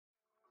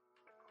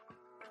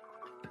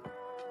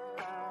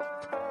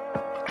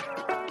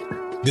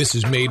This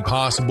is made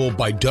possible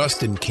by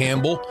Dustin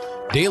Campbell,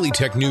 Daily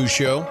Tech News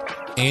Show,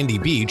 Andy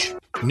Beach,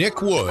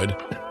 Nick Wood,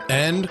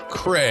 and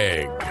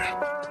Craig.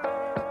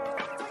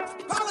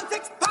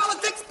 Politics,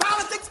 politics,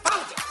 politics,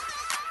 politics.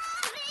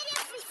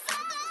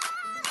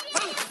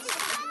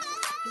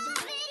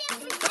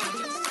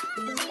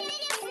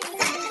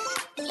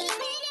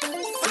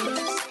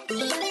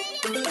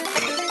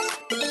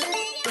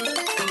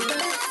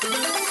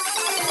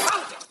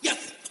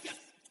 Yes.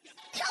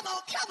 Come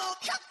on, come on,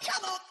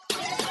 come on.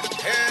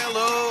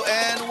 Hello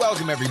and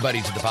welcome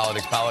everybody to the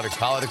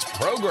Politics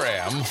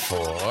program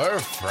for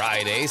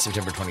Friday,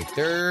 September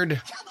 23rd,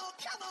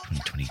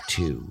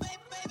 2022.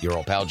 Your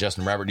old pal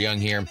Justin Robert Young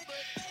here.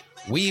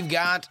 We've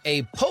got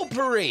a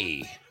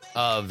potpourri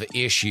of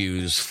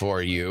issues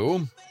for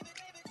you.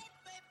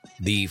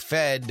 The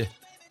Fed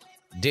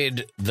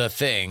did the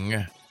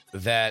thing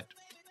that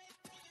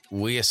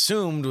we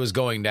assumed was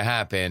going to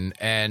happen,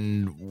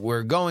 and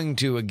we're going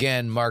to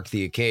again mark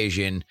the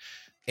occasion.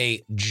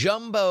 A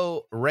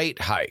jumbo rate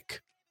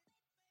hike,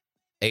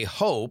 a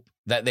hope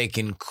that they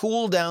can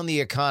cool down the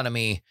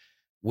economy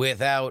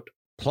without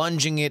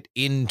plunging it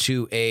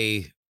into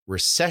a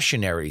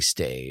recessionary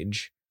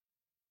stage,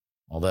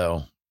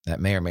 although that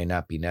may or may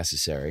not be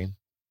necessary.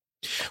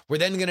 We're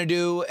then going to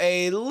do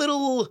a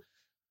little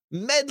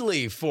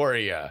medley for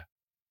you.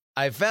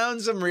 I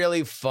found some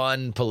really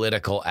fun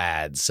political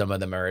ads. Some of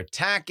them are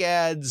attack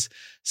ads.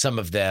 Some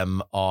of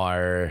them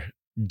are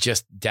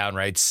just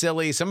downright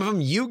silly. Some of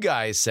them you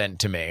guys sent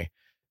to me,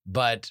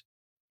 but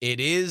it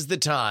is the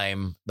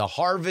time. The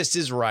harvest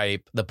is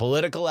ripe. The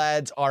political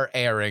ads are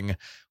airing.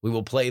 We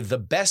will play the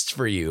best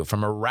for you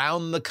from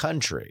around the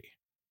country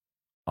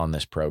on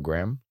this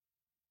program.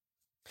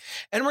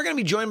 And we're going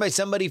to be joined by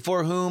somebody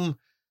for whom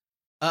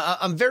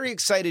I'm very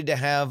excited to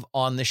have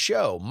on the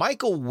show.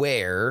 Michael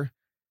Wear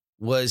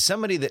was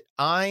somebody that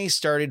I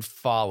started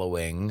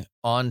following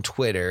on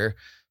Twitter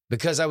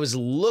because I was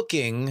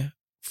looking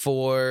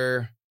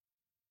for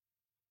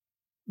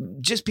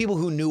just people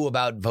who knew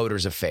about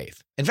voters of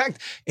faith. In fact,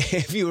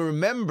 if you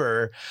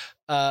remember,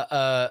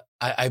 I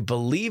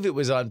believe it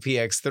was on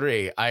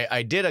PX3.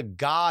 I did a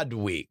God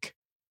Week,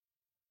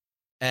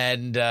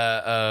 and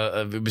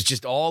it was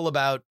just all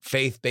about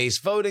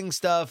faith-based voting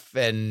stuff,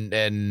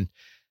 and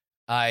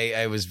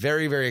I was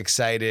very, very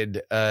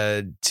excited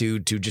to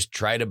just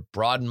try to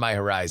broaden my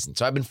horizon.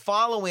 So I've been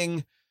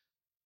following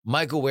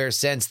Michael Wear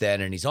since then,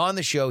 and he's on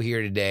the show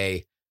here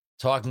today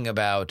talking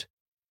about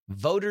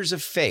voters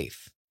of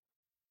faith.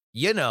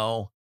 You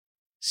know,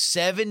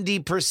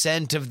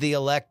 70% of the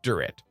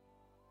electorate.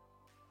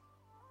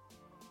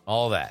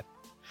 All that.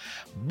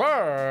 But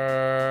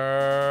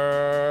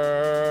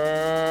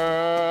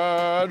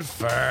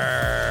first,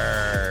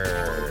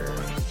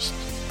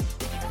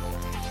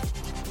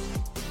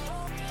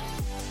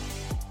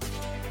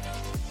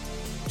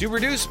 to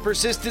reduce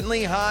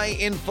persistently high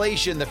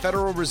inflation, the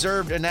Federal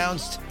Reserve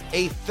announced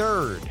a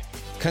third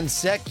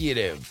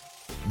consecutive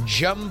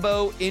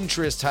jumbo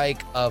interest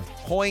hike of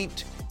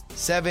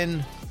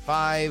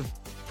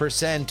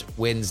 0.75%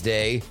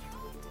 Wednesday,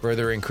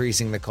 further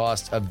increasing the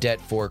cost of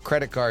debt for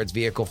credit cards,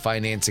 vehicle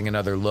financing, and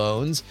other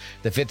loans.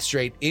 The fifth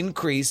straight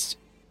increase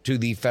to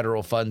the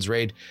federal funds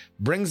rate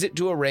brings it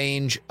to a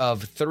range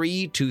of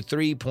 3 to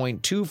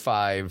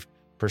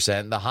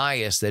 3.25%, the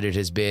highest that it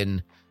has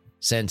been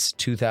since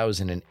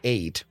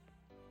 2008.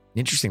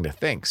 Interesting to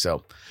think.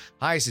 So,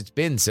 highest it's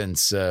been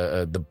since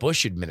the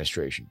Bush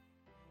administration.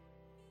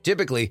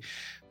 Typically,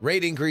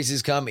 rate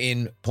increases come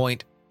in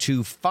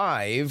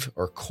 0.25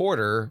 or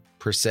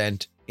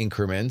 0.25%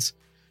 increments,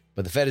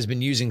 but the Fed has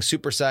been using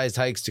supersized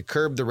hikes to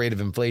curb the rate of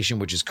inflation,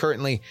 which is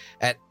currently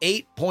at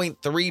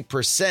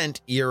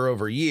 8.3% year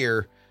over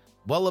year,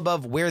 well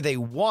above where they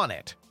want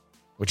it,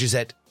 which is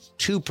at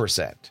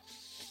 2%.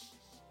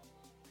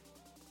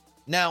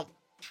 Now,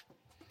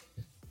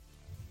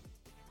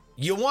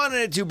 you want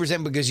it at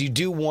 2% because you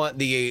do want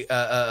the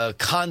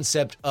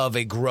concept of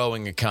a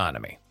growing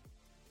economy.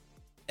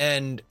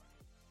 And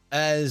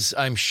as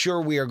I'm sure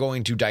we are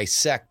going to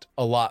dissect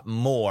a lot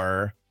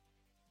more,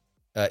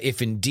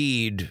 if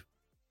indeed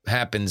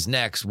happens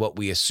next, what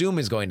we assume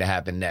is going to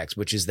happen next,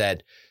 which is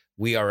that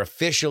we are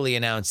officially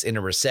announced in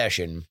a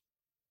recession.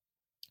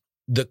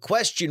 The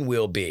question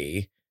will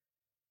be,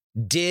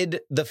 did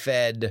the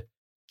Fed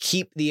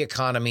keep the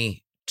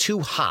economy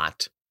too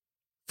hot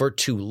for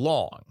too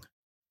long?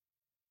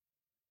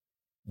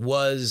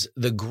 Was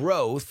the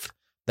growth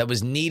that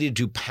was needed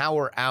to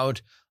power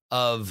out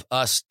of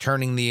us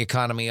turning the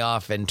economy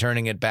off and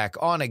turning it back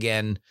on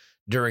again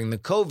during the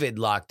COVID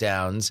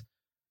lockdowns,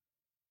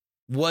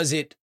 was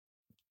it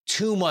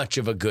too much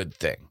of a good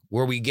thing?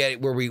 Were we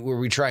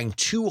trying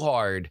too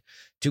hard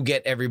to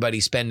get everybody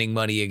spending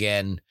money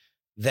again,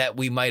 that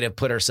we might have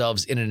put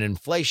ourselves in an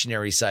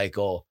inflationary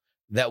cycle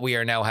that we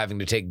are now having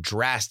to take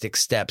drastic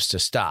steps to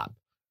stop?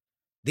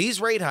 These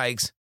rate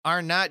hikes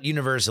are not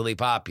universally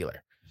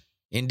popular.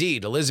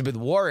 Indeed, Elizabeth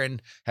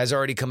Warren has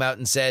already come out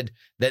and said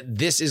that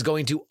this is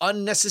going to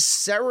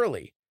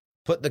unnecessarily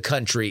put the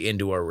country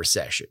into a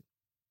recession.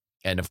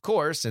 And of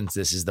course, since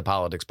this is the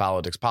politics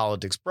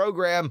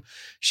program,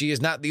 she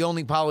is not the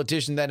only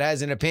politician that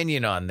has an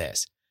opinion on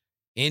this.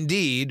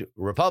 Indeed,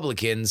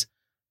 Republicans,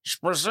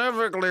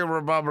 specifically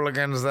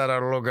Republicans that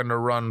are looking to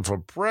run for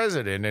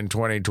president in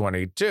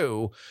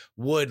 2022,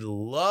 would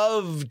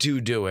love to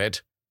do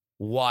it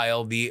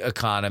while the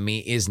economy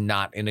is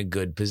not in a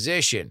good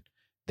position.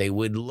 They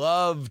would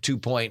love to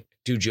point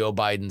to Joe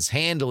Biden's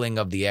handling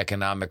of the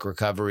economic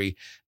recovery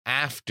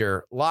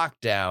after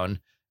lockdown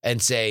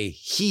and say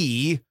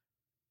he,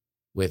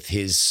 with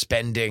his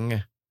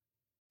spending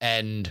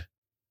and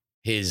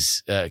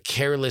his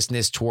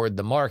carelessness toward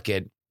the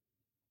market,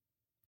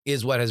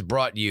 is what has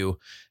brought you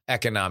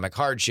economic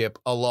hardship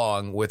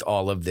along with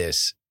all of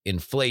this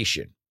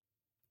inflation.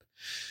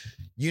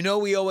 You know,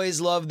 we always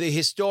love the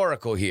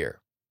historical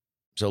here.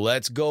 So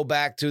let's go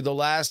back to the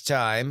last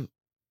time,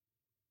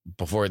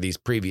 before these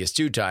previous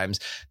two times,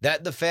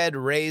 that the Fed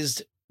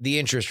raised the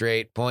interest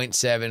rate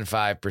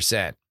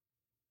 0.75%.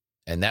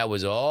 And that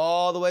was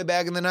all the way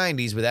back in the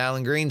 90s with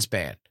Alan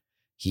Greenspan.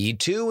 He,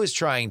 too, was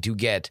trying to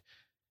get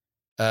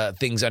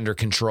things under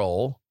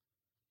control,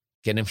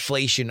 get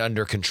inflation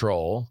under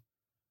control.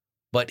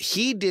 But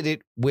he did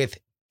it with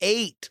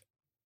 7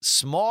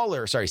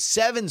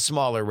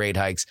 smaller rate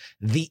hikes.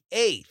 The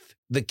 8th,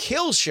 the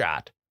kill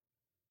shot,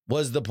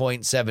 was the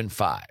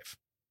 0.75.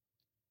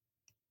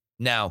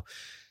 Now,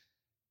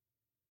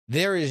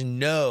 there is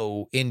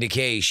no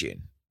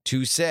indication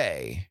to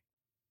say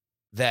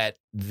that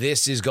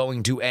this is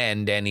going to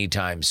end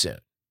anytime soon.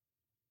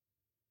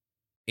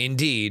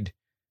 Indeed,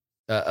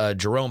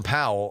 Jerome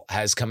Powell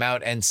has come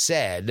out and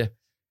said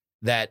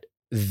that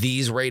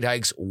these rate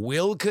hikes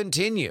will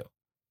continue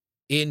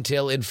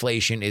until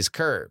inflation is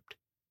curbed.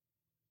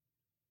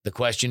 The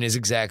question is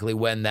exactly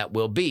when that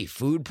will be.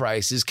 Food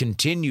prices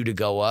continue to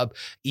go up,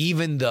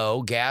 even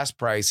though gas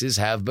prices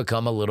have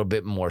become a little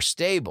bit more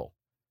stable.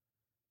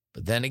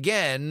 But then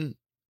again,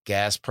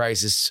 gas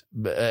prices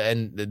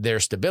and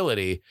their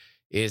stability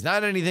is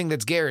not anything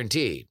that's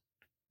guaranteed.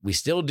 We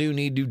still do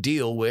need to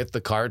deal with the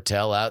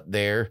cartel out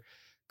there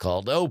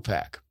called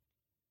OPEC.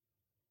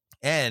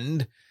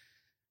 And,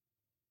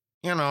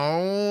 you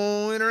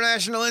know,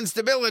 international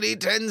instability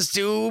tends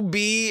to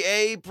be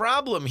a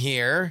problem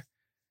here.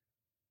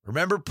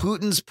 Remember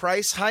Putin's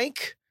price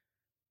hike?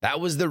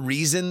 That was the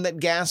reason that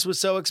gas was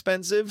so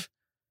expensive.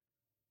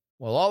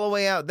 Well, all the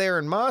way out there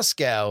in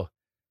Moscow,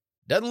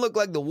 doesn't look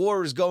like the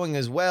war is going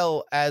as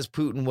well as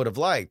Putin would have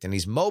liked. And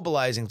he's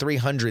mobilizing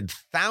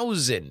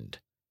 300,000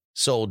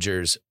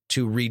 soldiers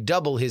to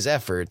redouble his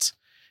efforts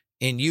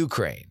in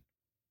Ukraine.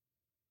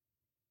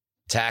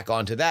 Tack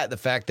onto that the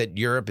fact that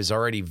Europe is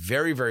already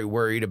very, very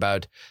worried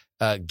about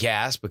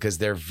gas because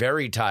they're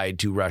very tied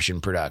to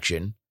Russian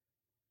production.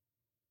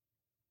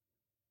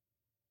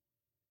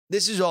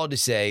 This is all to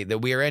say that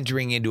we are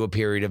entering into a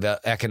period of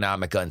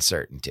economic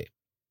uncertainty.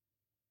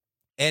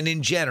 And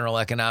in general,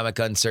 economic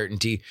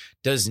uncertainty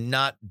does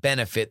not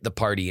benefit the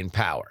party in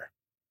power.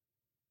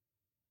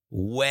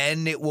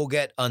 When it will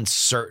get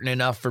uncertain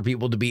enough for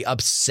people to be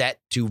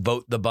upset to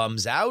vote the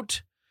bums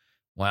out,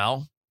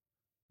 well,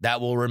 that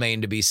will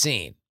remain to be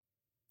seen.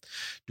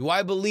 Do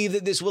I believe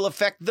that this will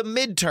affect the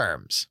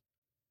midterms?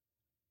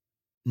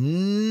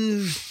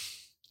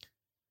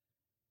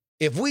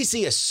 If we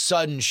see a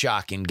sudden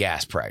shock in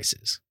gas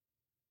prices,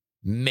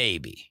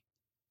 maybe.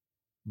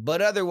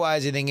 But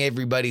otherwise, I think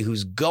everybody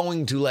who's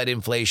going to let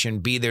inflation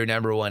be their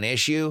number one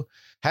issue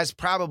has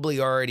probably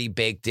already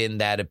baked in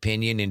that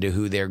opinion into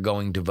who they're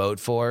going to vote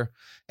for.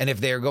 And if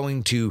they're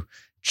going to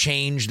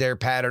change their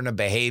pattern of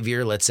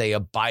behavior, let's say a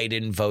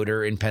Biden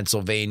voter in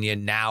Pennsylvania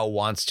now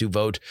wants to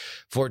vote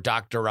for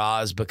Dr.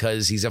 Oz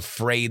because he's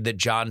afraid that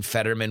John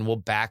Fetterman will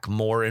back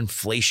more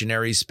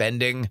inflationary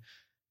spending,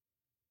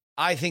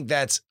 I think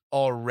that's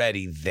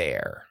already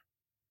there.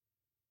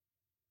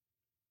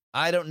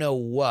 I don't know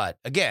what,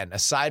 again,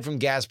 aside from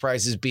gas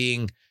prices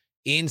being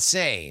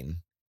insane,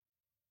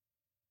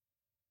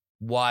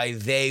 why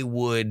they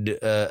would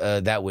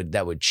that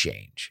would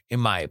change, in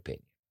my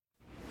opinion.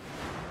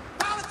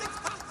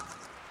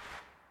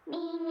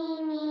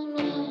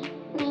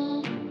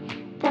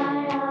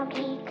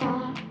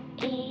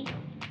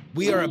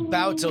 We are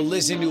about to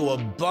listen to a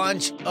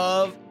bunch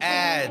of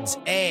ads,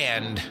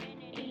 and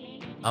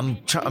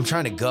I'm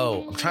trying to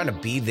go. I'm trying to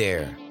be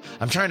there.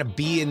 I'm trying to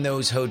be in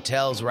those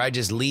hotels where I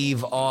just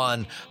leave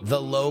on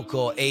the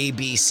local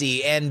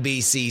ABC,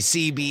 NBC,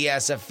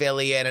 CBS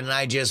affiliate, and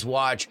I just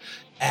watch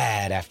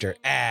ad after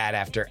ad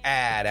after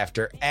ad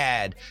after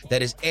ad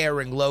that is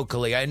airing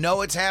locally. I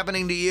know it's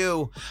happening to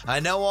you.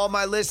 I know all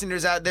my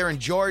listeners out there in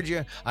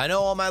Georgia. I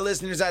know all my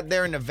listeners out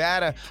there in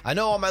Nevada. I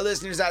know all my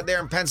listeners out there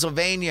in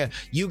Pennsylvania.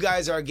 You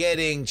guys are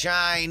getting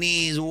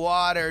Chinese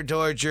water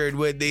tortured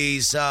with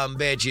these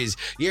bitches.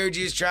 You're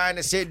just trying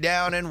to sit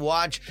down and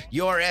watch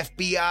your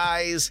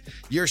FBIs,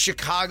 your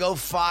Chicago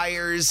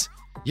fires,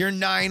 your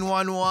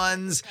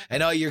 911s,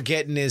 and all you're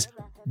getting is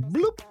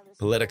bloop,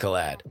 political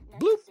ad,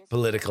 bloop,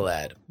 political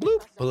ad,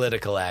 bloop,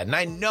 political ad. And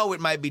I know it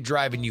might be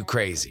driving you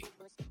crazy.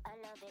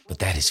 But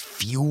that is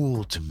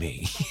fuel to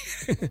me.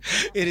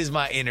 It is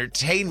my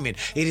entertainment.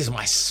 It is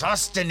my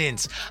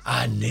sustenance.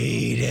 I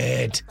need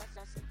it.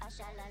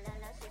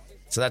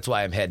 So that's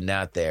why I'm heading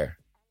out there.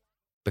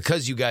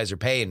 Because you guys are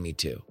paying me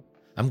to.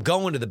 I'm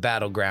going to the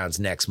battlegrounds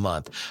next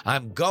month.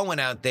 I'm going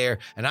out there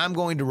and I'm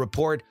going to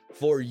report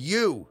for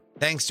you.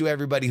 Thanks to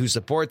everybody who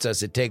supports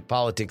us at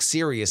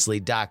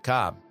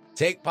TakePoliticsSeriously.com.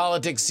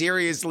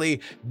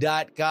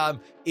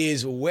 TakePoliticsSeriously.com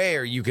is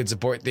where you can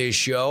support this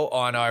show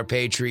on our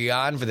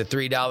Patreon. For the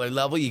 $3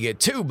 level, you get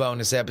 2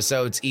 bonus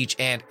episodes each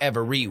and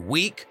every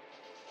week.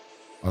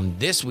 On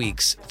this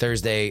week's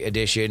Thursday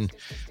edition,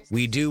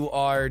 we do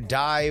our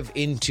dive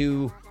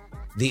into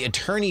the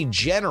Attorney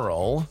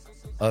General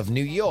of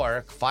New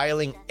York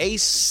filing a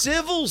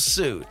civil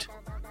suit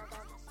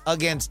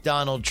against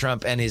Donald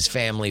Trump and his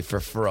family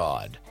for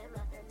fraud.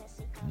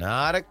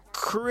 Not a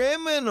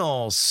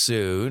criminal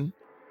suit,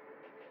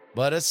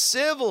 but a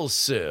civil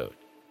suit.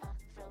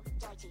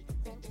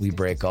 We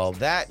break all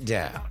that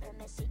down.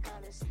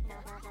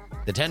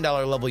 The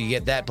 $10 level, you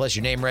get that plus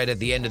your name right at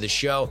the end of the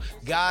show.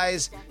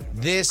 Guys,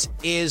 this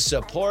is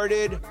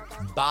supported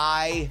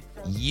by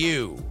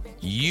you.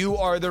 You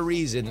are the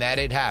reason that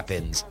it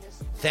happens.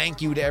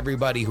 Thank you to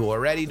everybody who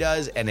already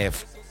does. And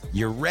if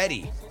you're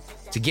ready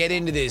to get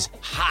into this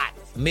hot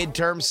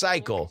midterm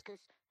cycle,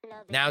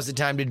 now's the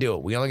time to do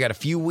it. We only got a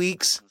few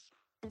weeks.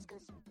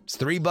 It's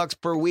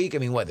 $3 per week. I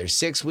mean, what? There's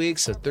 6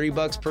 weeks, so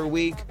 $3 per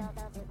week.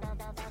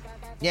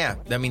 Yeah,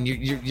 I mean,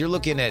 you're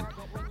looking at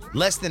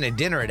less than a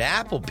dinner at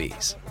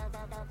Applebee's.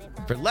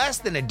 For less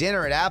than a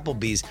dinner at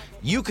Applebee's,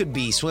 you could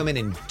be swimming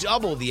in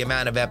double the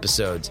amount of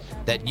episodes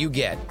that you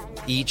get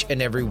each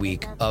and every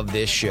week of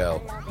this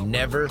show.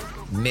 Never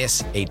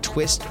miss a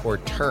twist or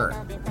turn.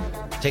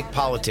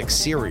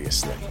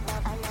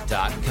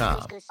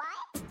 TakePoliticsSeriously.com.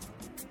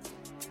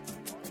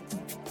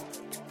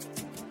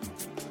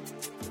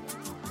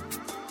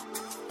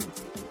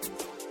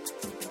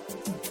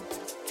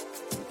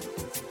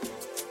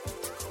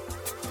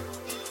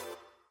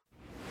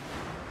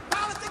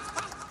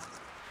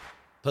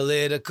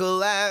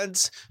 Political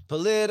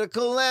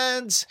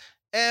ads.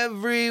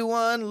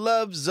 Everyone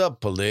loves a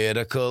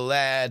political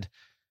ad.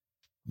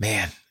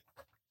 Man,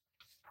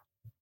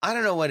 I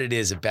don't know what it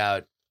is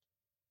about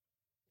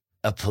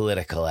a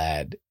political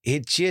ad.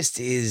 It just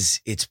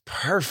is, it's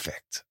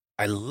perfect.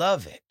 I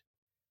love it.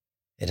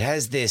 It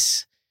has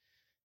this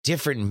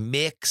different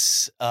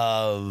mix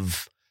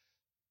of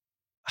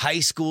high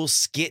school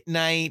skit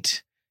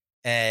night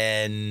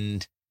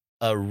and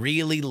a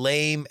really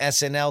lame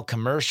SNL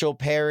commercial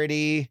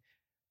parody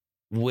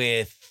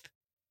with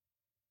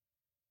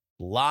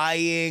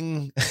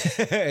lying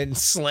and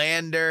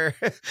slander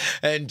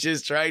and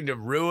just trying to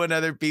ruin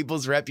other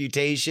people's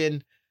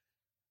reputation.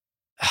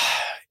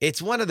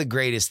 It's one of the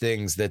greatest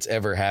things that's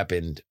ever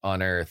happened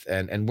on earth.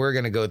 And we're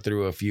going to go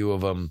through a few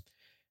of them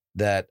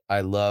that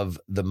I love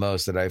the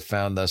most that I've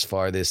found thus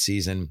far this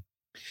season.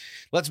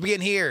 Let's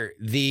begin here.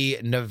 The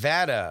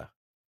Nevada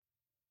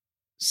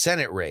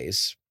Senate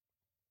race.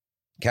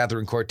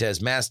 Catherine Cortez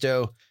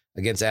Masto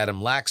against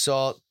Adam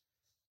Laxalt.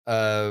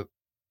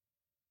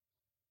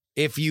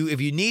 If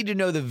you need to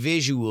know the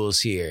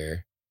visuals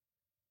here,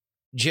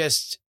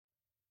 just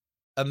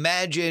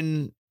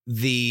imagine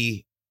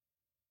the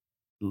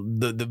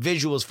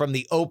visuals from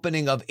the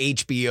opening of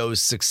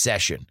HBO's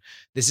Succession.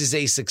 This is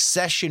a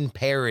Succession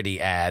parody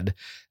ad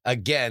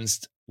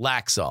against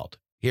Laxalt.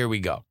 Here we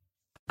go.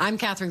 I'm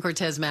Catherine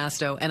Cortez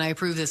Masto, and I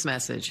approve this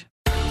message.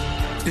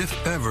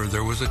 If ever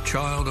there was a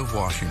child of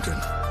Washington,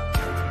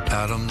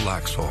 Adam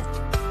Laxalt,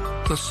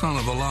 the son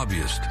of a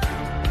lobbyist,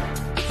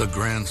 the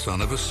grandson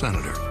of a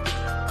senator,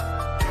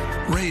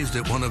 raised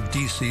at one of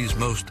D.C.'s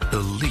most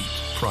elite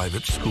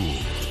private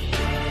schools,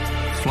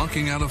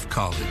 flunking out of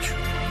college.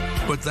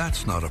 But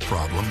that's not a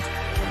problem.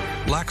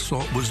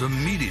 Laxalt was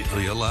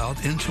immediately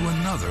allowed into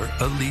another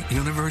elite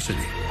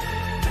university,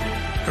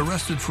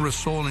 arrested for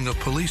assaulting a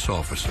police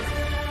officer,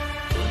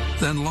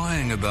 then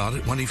lying about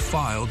it when he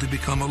filed to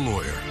become a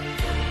lawyer.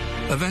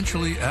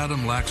 Eventually,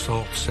 Adam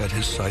Laxalt set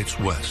his sights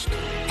west,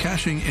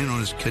 cashing in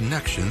on his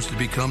connections to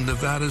become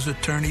Nevada's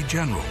Attorney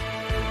General,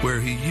 where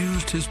he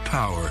used his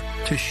power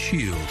to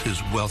shield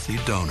his wealthy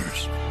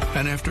donors.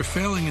 And after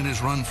failing in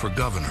his run for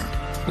governor,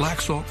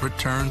 Laxalt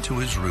returned to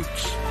his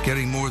roots,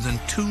 getting more than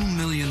 $2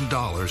 million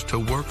to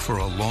work for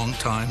a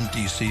longtime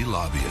D.C.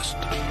 lobbyist.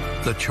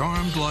 The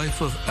charmed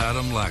life of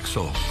Adam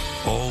Laxalt,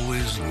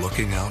 always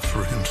looking out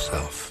for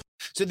himself.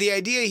 So the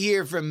idea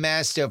here from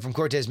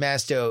Cortez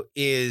Masto,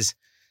 is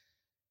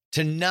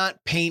to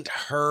not paint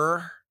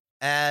her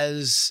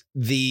as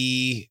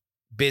the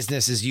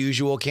business as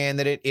usual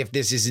candidate. If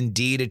this is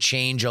indeed a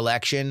change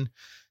election,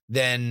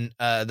 then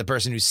the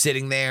person who's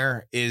sitting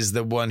there is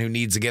the one who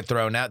needs to get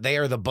thrown out. They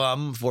are the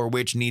bum for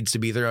which needs to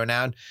be thrown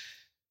out.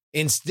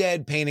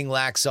 Instead, painting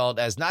Laxalt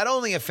as not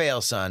only a fail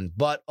son,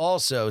 but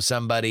also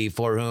somebody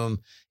for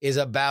whom is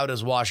about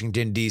as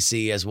Washington,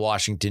 D.C. as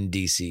Washington,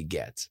 D.C.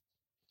 gets.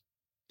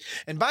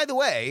 And by the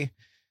way,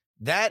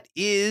 that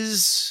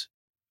is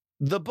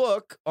the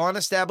book on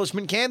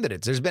establishment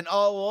candidates. There's been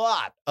a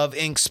lot of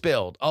ink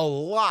spilled, a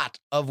lot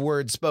of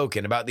words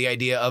spoken about the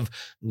idea of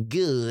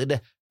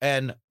good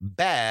and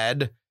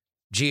bad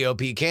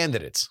GOP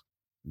candidates.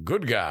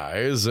 Good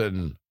guys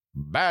and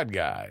bad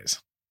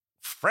guys.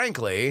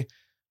 Frankly,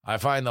 I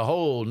find the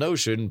whole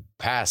notion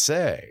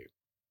passé.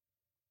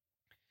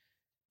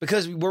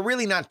 Because we're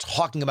really not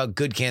talking about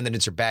good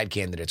candidates or bad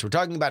candidates. We're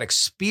talking about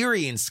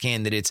experienced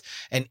candidates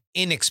and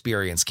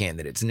inexperienced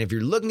candidates. And if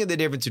you're looking at the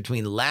difference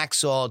between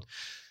Laxalt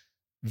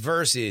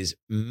versus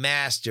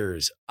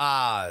Masters,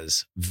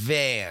 Oz,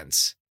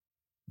 Vance,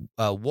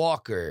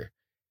 Walker,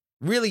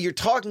 really you're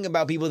talking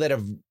about people that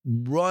have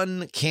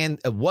run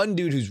one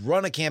dude who's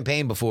run a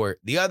campaign before,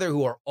 the other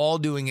who are all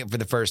doing it for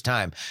the first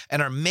time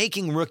and are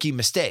making rookie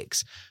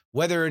mistakes.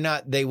 Whether or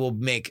not they will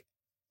make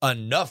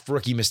enough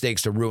rookie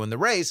mistakes to ruin the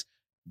race,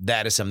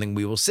 that is something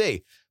we will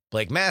see.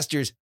 Blake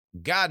Masters,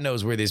 God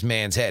knows where this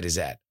man's head is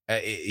at.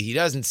 He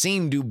doesn't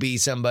seem to be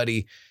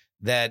somebody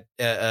that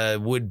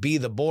would be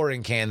the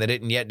boring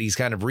candidate, and yet he's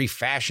kind of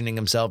refashioning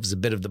himself as a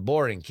bit of the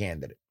boring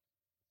candidate.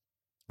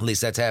 At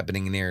least that's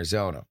happening in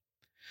Arizona.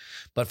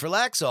 But for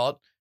Laxalt,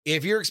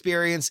 if you're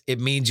experienced, it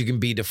means you can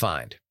be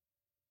defined.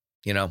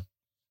 You know,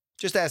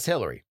 just ask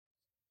Hillary.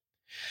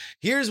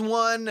 Here's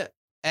one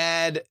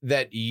ad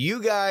that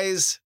you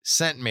guys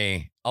sent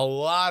me. A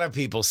lot of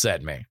people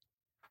sent me.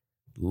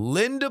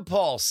 Linda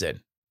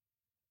Paulson.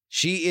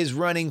 She is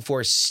running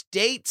for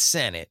state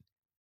senate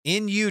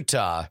in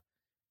Utah,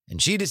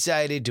 and she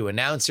decided to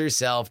announce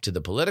herself to the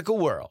political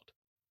world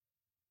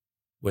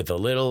with a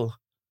little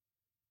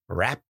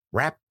rapidy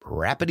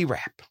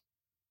rap.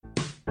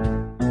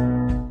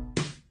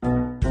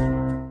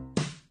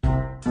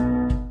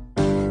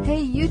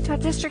 Hey, Utah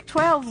District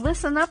 12,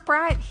 listen up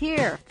right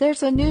here.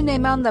 There's a new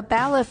name on the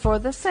ballot for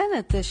the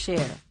Senate this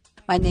year.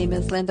 My name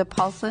is Linda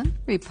Paulson,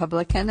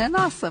 Republican and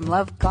awesome.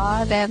 Love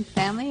God and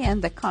family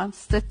and the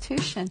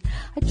Constitution.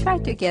 I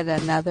tried to get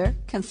another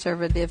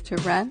conservative to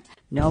run.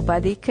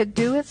 Nobody could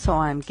do it, so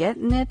I'm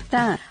getting it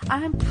done.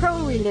 I'm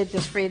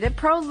pro-religious freedom,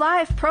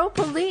 pro-life,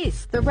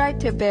 pro-police, the right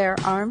to bear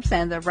arms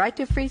and the right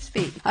to free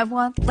speech. I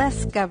want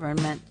less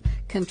government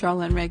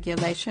control and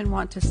regulation,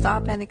 want to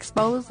stop and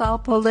expose all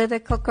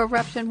political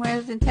corruption,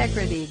 where's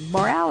integrity,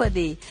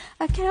 morality,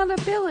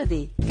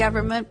 accountability.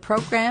 Government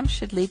programs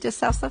should lead to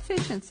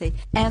self-sufficiency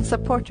and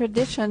support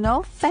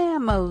traditional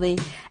family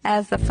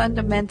as the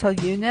fundamental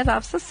unit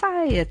of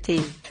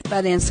society.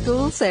 But in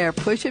schools, they're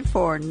pushing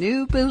for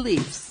new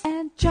beliefs.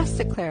 And just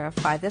to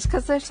clarify this,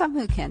 because there's some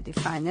who can't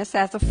define this,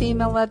 as a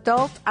female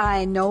adult,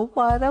 I know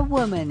what a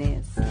woman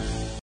is.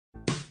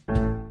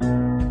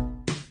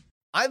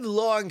 I've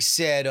long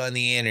said on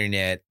the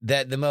internet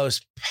that the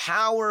most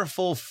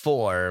powerful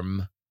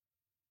form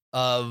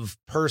of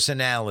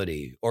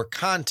personality or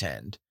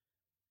content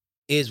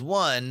is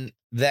one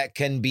that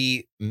can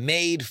be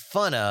made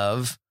fun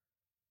of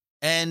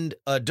and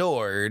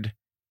adored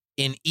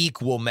in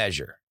equal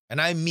measure. And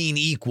I mean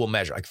equal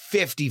measure, like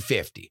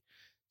 50-50.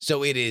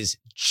 So it is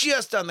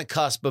just on the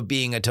cusp of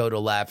being a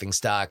total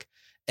laughingstock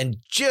and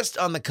just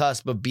on the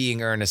cusp of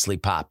being earnestly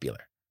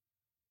popular.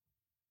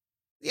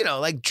 You know,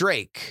 like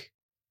Drake.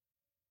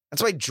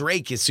 That's why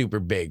Drake is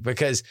super big,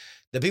 because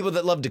the people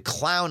that love to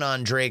clown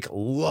on Drake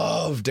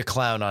love to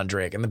clown on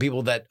Drake. And the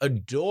people that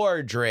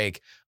adore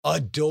Drake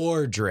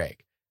adore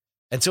Drake.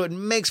 And so it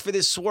makes for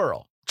this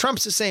swirl.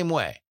 Trump's the same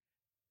way.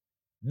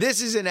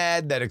 This is an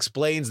ad that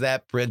explains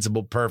that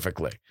principle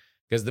perfectly,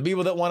 because the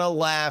people that want to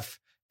laugh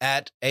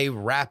at a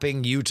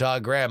rapping Utah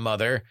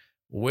grandmother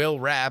will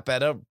laugh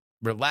at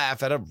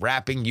a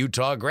rapping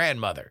Utah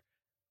grandmother.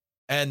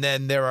 And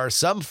then there are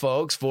some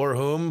folks for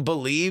whom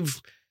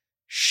believe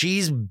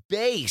she's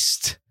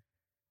based.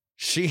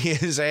 She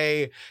is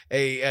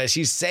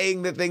she's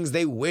saying the things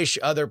they wish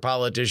other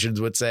politicians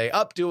would say,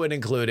 up to and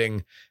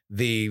including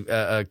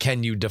the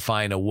 "can you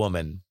define a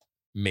woman"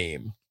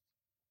 meme.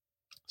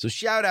 So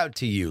shout out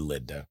to you,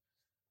 Linda.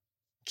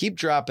 Keep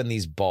dropping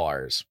these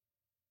bars.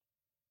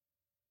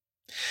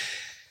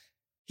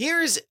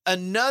 Here's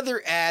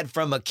another ad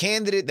from a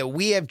candidate that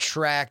we have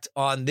tracked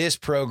on this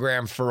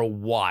program for a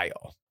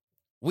while.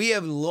 We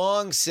have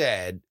long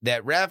said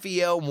that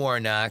Raphael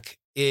Warnock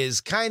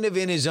is kind of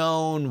in his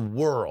own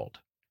world,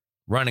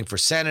 running for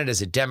Senate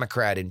as a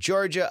Democrat in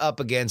Georgia up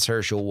against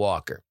Herschel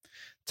Walker.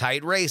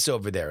 Tight race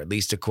over there, at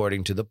least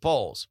according to the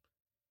polls.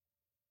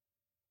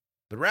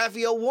 But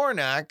Raphael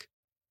Warnock,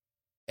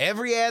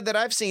 every ad that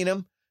I've seen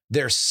him,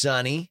 they're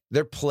sunny,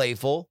 they're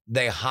playful,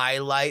 they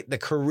highlight the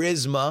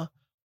charisma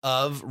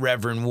of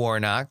Reverend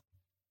Warnock,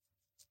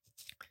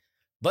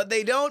 but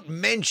they don't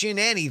mention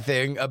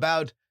anything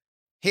about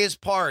his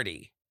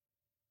party,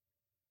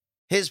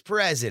 his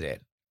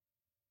president,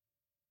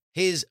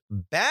 his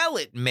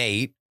ballot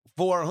mate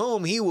for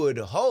whom he would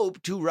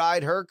hope to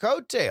ride her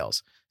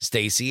coattails,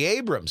 Stacey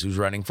Abrams, who's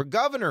running for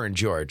governor in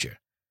Georgia.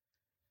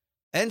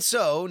 And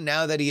so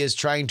now that he is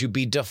trying to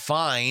be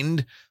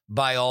defined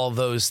by all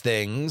those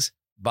things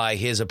by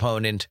his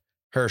opponent,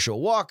 Herschel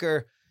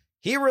Walker,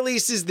 he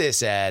releases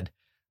this ad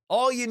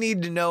All you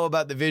need to know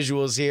about the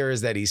visuals here is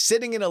that he's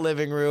sitting in a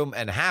living room,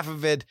 and half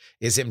of it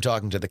is him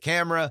talking to the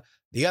camera.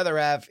 The other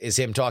half is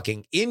him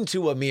talking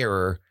into a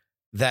mirror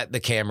that the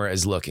camera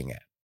is looking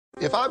at.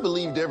 If I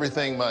believed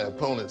everything my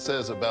opponent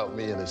says about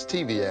me in his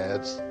TV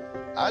ads,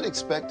 I'd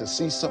expect to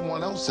see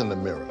someone else in the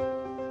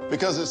mirror.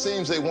 Because it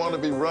seems they want to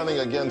be running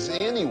against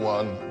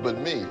anyone but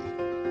me.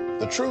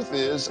 The truth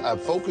is,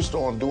 I've focused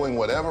on doing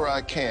whatever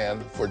I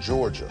can for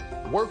Georgia,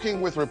 working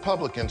with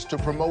Republicans to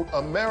promote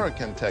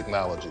American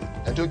technology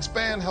and to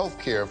expand health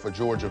care for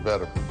Georgia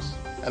veterans.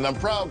 And I'm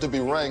proud to be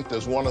ranked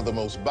as one of the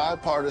most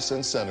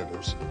bipartisan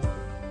senators.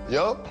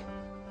 Yup,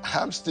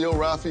 I'm still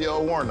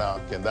Raphael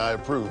Warnock, and I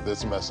approve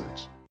this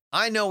message.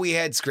 I know we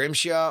had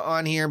Scrimshaw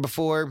on here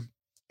before,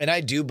 and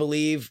I do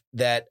believe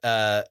that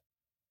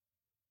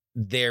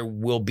there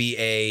will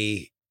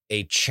be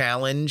a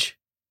challenge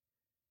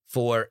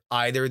for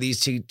either of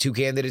these two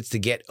candidates to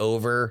get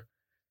over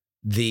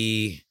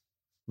the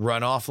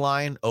runoff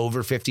line,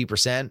 over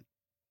 50%.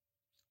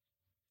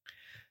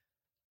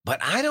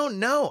 But I don't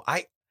know.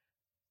 I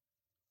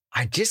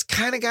just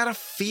kind of got a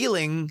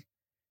feeling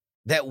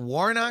that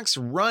Warnock's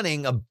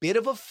running a bit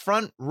of a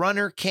front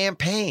runner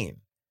campaign.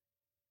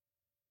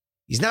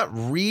 He's not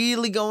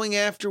really going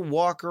after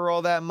Walker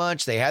all that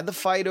much. They had the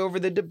fight over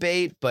the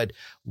debate, but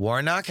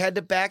Warnock had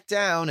to back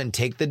down and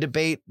take the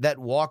debate that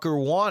Walker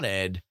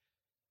wanted.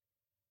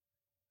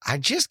 I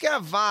just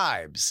got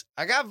vibes.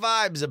 I got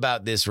vibes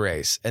about this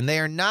race, and they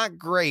are not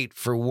great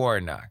for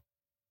Warnock.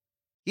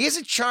 He is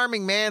a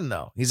charming man,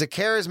 though. He's a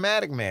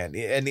charismatic man,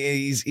 and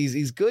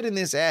he's good in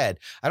this ad.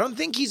 I don't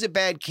think he's a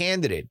bad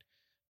candidate.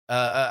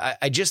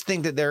 I just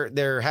think that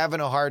they're having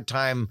a hard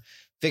time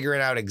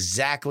figuring out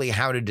exactly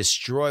how to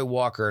destroy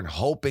Walker and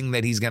hoping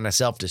that he's going to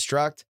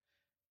self-destruct.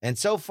 And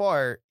so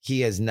far,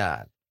 he has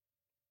not.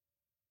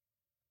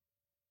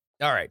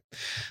 All right.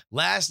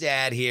 Last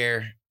ad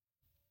here.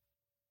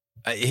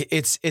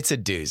 It's a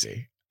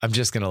doozy. I'm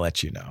just going to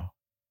let you know.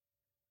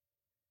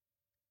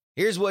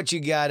 Here's what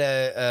you got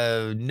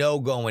to know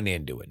going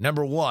into it.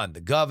 Number one, the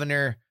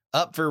governor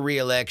up for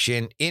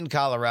re-election in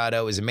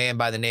Colorado is a man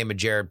by the name of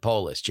Jared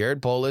Polis.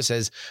 Jared Polis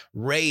has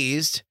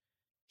raised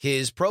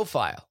his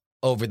profile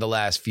over the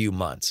last few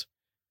months.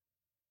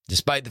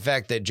 Despite the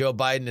fact that Joe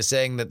Biden is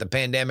saying that the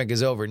pandemic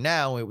is over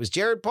now, it was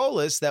Jared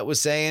Polis that was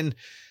saying,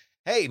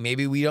 hey,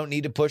 maybe we don't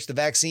need to push the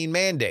vaccine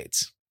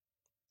mandates.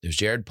 There's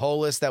Jared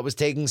Polis that was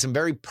taking some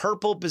very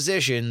purple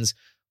positions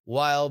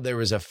while there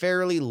was a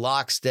fairly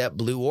lockstep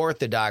blue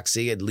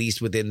orthodoxy, at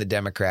least within the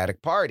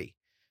Democratic Party,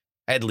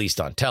 at least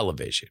on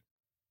television.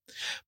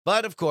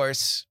 But of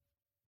course,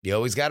 you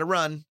always got to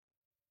run.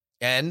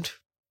 And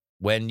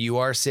when you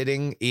are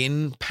sitting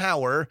in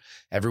power,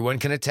 everyone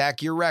can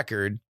attack your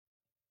record.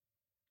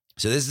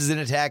 So this is an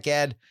attack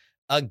ad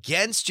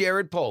against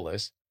Jared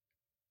Polis,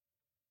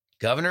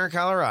 governor of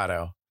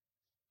Colorado.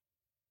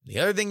 The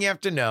other thing you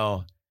have to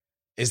know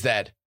is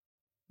that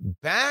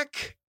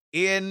back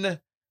in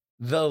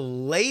the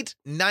late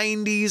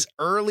 90s,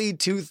 early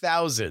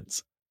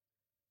 2000s,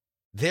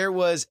 there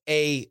was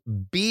a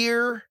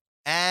beer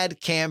ad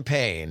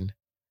campaign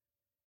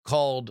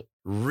called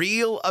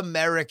Real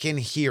American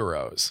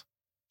Heroes.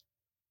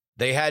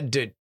 They had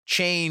to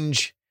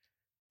change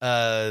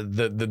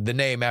the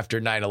name after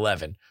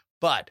 9/11,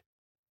 but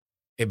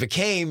it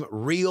became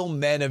Real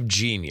Men of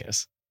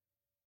Genius,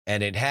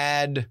 and it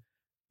had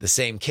the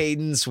same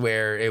cadence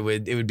where it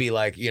would be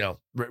like, you know,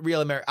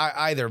 Real America,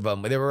 either of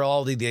them. There were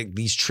all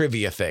these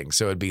trivia things.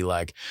 So it'd be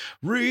like,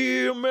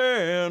 Real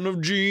Man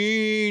of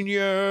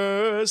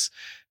Genius.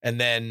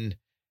 And then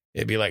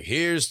it'd be like,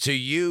 here's to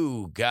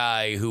you,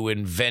 guy who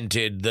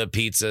invented the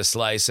pizza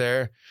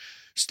slicer,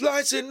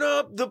 slicing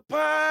up the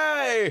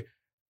pie.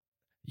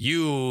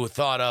 You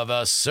thought of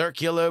a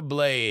circular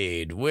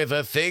blade with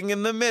a thing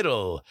in the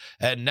middle,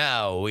 and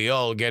now we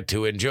all get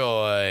to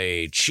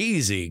enjoy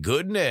cheesy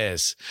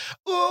goodness.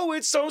 Oh,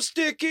 it's so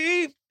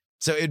sticky.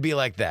 So it'd be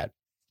like that.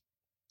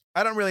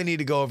 I don't really need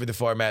to go over the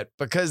format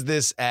because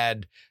this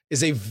ad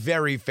is a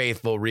very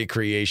faithful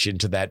recreation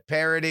to that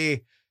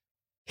parody.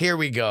 Here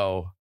we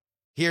go.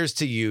 Here's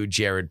to you,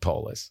 Jared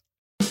Polis.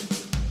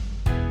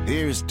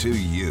 Here's to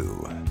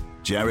you,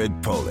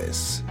 Jared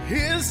Polis.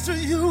 Here's to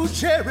you,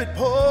 Jared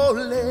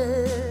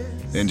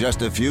Polis. In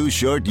just a few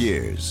short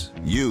years,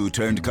 you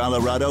turned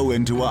Colorado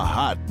into a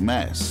hot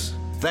mess.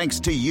 Thanks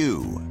to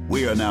you,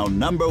 we are now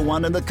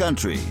 #1 in the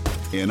country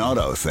in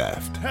auto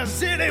theft.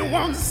 Has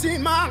anyone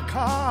seen my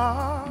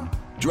car?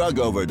 Drug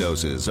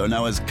overdoses are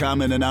now as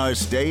common in our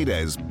state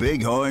as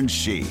bighorn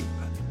sheep.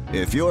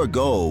 If your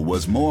goal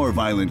was more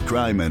violent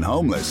crime and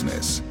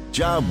homelessness,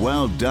 job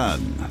well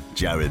done,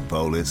 Jared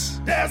Polis.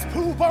 There's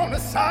poop on the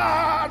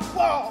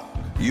sidewalk.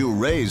 You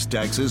raise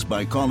taxes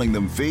by calling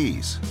them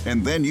fees,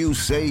 and then you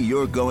say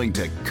you're going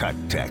to cut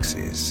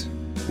taxes.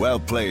 Well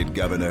played,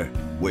 Governor.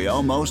 We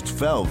almost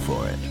fell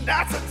for it.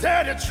 That's a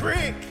dirty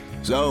trick.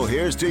 So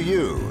here's to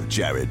you,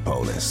 Jared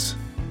Polis.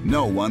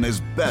 No one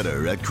is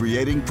better at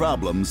creating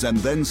problems and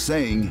then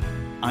saying,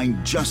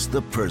 I'm just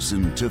the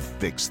person to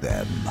fix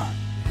them.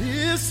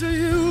 Here's to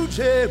you,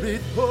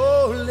 Jared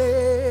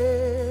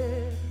Polis.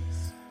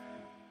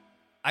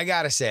 I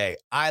got to say,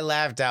 I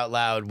laughed out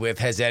loud with,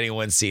 has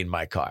anyone seen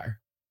my car?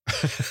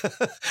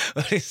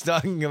 When he's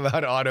talking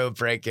about auto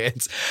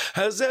break-ins.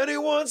 Has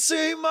anyone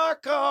seen my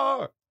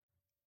car?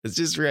 It's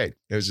just great.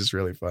 It was just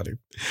really funny.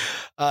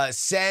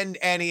 Send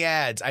any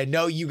ads. I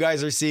know you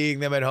guys are seeing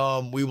them at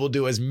home. We will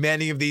do as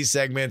many of these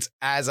segments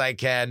as I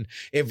can.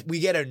 If we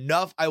get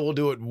enough, I will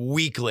do it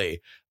weekly.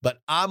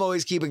 But I'm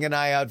always keeping an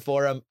eye out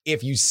for them.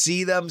 If you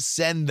see them,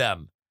 send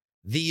them.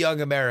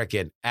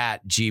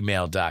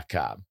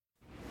 TheYoungAmerican@gmail.com.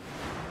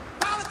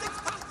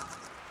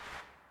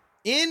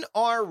 In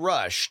our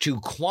rush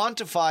to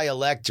quantify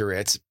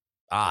electorates,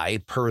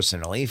 I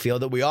personally feel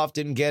that we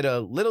often get a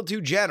little too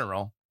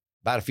general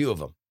about a few of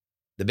them.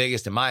 The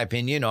biggest, in my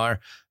opinion, are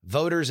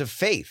voters of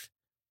faith.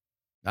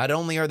 Not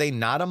only are they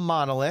not a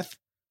monolith,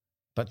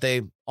 but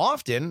they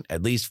often,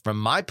 at least from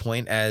my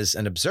point as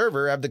an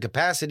observer, have the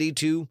capacity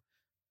to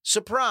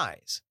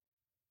surprise.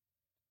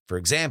 For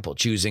example,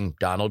 choosing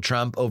Donald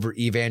Trump over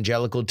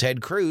evangelical Ted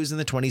Cruz in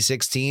the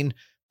 2016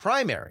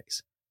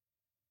 primaries.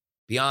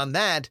 Beyond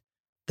that,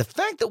 the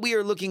fact that we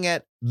are looking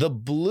at the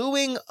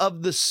bluing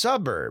of the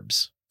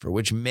suburbs, for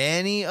which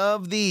many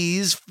of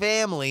these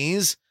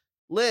families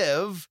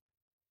live,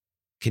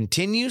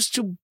 continues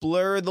to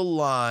blur the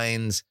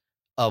lines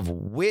of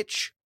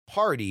which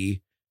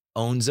party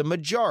owns a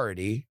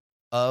majority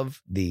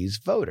of these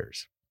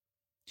voters.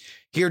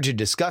 Here to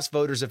discuss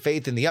voters of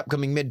faith in the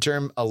upcoming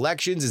midterm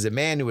elections is a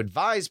man who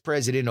advised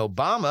President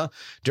Obama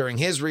during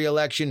his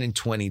re-election in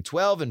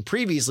 2012 and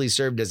previously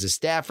served as a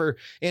staffer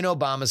in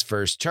Obama's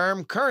first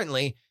term.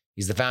 Currently,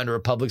 he's the founder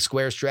of Public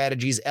Square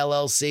Strategies,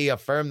 LLC, a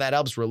firm that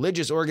helps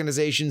religious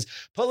organizations,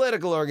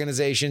 political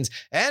organizations,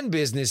 and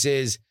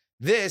businesses.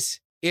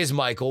 This is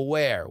Michael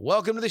Wear.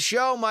 Welcome to the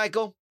show,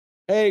 Michael.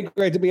 Hey,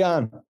 great to be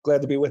on.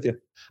 Glad to be with you.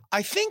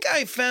 I think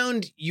I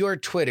found your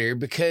Twitter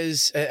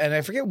because, and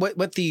I forget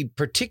what the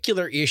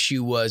particular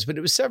issue was, but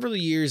it was several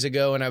years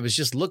ago, and I was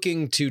just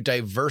looking to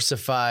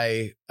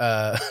diversify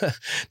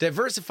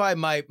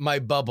my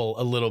bubble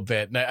a little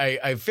bit. And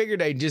I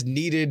figured I just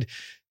needed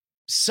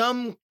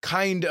some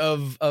kind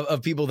of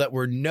people that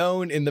were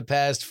known in the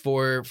past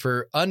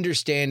for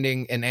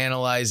understanding and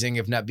analyzing,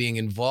 if not being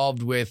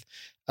involved with,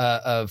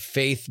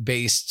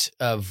 faith-based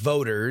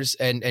voters,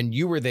 and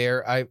you were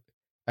there.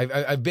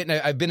 I've been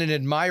an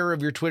admirer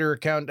of your Twitter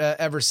account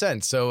ever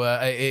since. So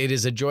it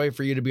is a joy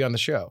for you to be on the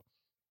show.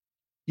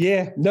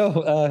 Yeah,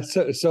 no,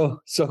 so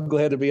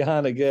glad to be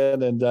on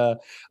again, and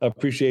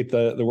appreciate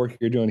the work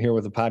you're doing here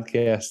with the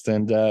podcast,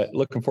 and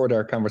looking forward to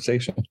our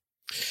conversation.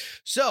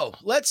 So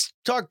let's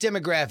talk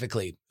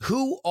demographically.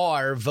 Who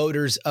are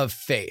voters of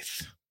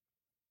faith?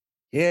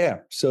 Yeah,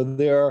 so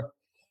they're,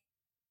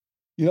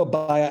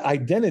 by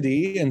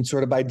identity and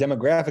sort of by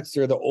demographics,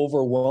 they're the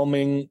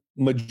overwhelming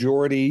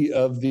majority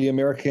of the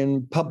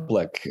American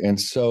public. And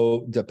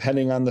so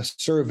depending on the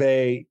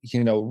survey,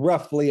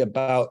 roughly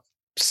about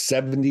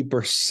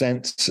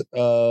 70%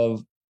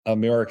 of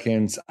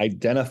Americans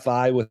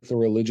identify with the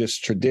religious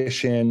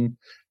tradition.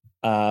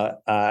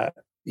 The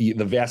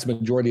vast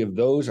majority of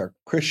those are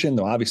Christian,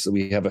 though obviously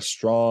we have a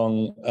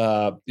strong,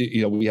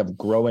 we have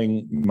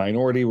growing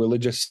minority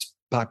religious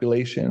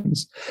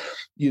populations.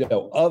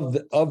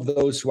 Of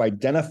those who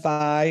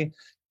identify,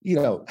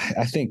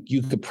 I think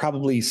you could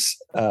probably,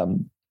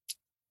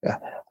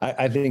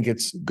 I think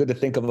it's good to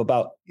think of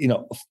about,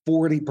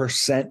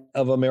 40%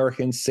 of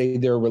Americans say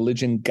their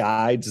religion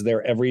guides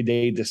their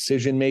everyday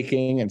decision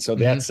making. And so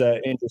that's an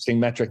interesting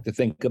metric to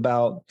think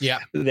about. Yeah.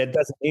 That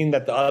doesn't mean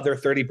that the other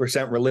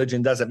 30%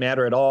 religion doesn't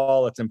matter at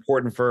all. It's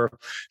important for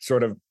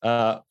sort of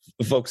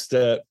folks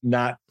to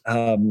not,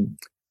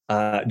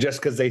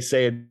 just because they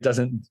say it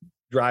doesn't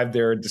drive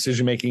their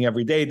decision making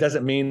every day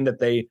doesn't mean that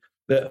they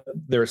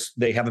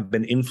haven't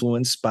been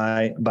influenced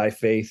by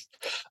faith.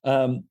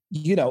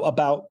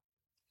 About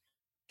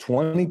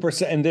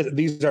 20%, and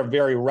these are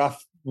very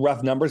rough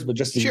numbers, but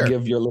just to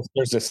give your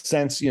listeners a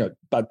sense,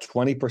 about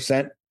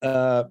 20%,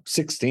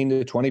 16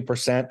 to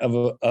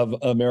 20% of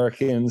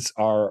Americans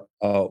are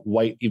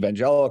white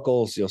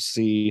evangelicals. You'll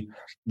see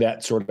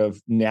that sort of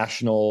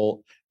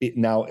national.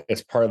 Now,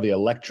 as part of the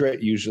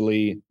electorate,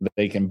 usually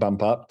they can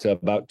bump up to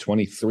about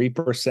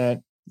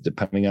 23%,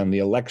 depending on the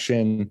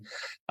election.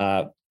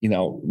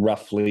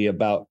 Roughly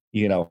about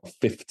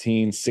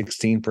 15,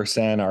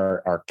 16%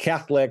 are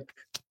Catholic,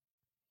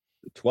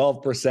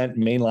 12%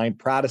 mainline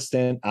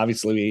Protestant.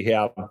 Obviously, we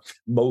have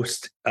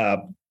most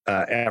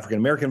African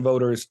American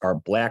voters are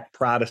Black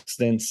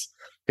Protestants.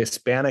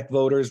 Hispanic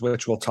voters,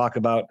 which we'll talk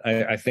about,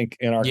 I think,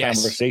 in our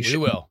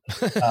conversation, we will.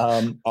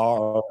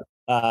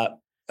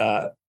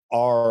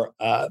 are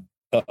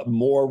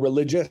more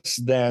religious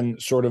than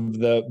sort of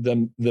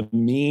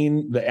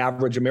the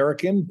average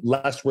American,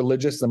 less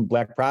religious than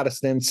Black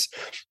Protestants.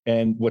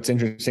 And what's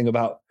interesting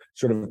about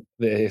sort of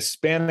the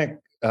Hispanic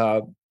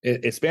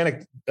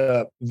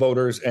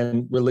voters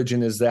and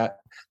religion is that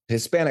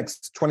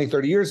Hispanics 20,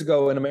 30 years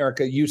ago in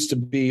America used to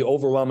be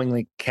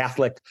overwhelmingly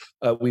Catholic.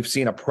 We've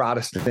seen a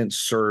Protestant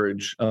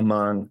surge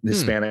among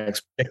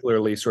Hispanics,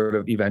 particularly sort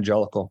of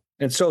evangelical.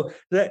 And so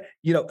that,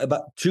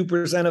 about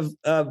 2%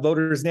 of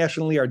voters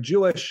nationally are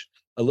Jewish.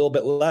 a little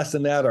bit less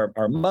than that are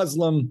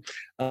Muslim.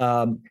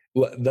 The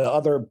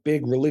other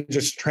big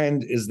religious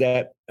trend is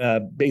that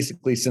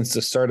basically since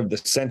the start of the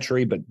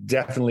century, but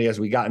definitely as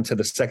we got into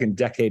the second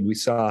decade, we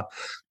saw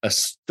a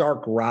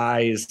stark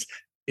rise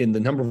in the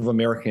number of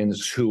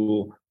Americans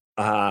who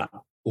are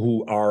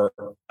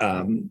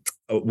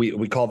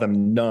we call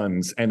them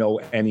nuns,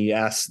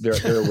 N-O-N-E-S. They're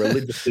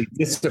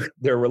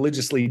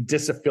religiously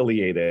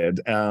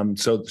disaffiliated.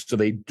 So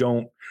they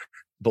don't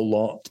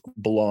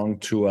belong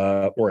to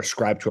or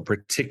ascribe to a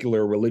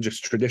particular religious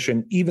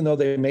tradition, even though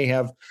they may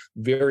have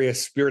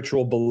various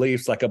spiritual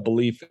beliefs, like a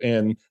belief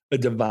in a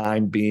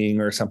divine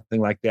being or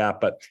something like that.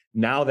 But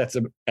now that's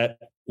at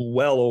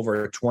well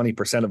over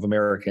 20% of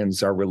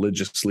Americans are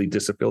religiously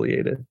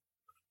disaffiliated.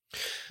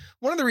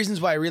 One of the reasons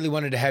why I really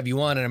wanted to have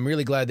you on, and I'm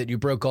really glad that you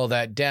broke all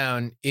that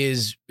down,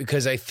 is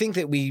because I think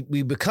that we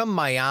become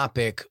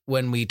myopic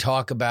when we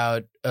talk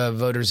about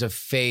voters of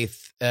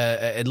faith,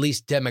 at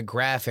least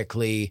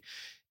demographically.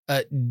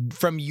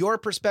 From your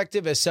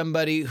perspective, as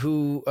somebody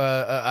who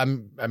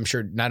I'm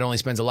sure not only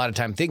spends a lot of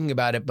time thinking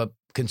about it, but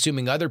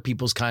consuming other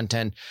people's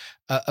content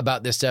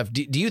about this stuff,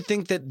 do you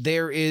think that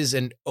there is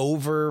an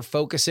over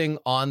focusing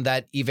on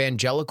that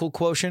evangelical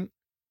quotient?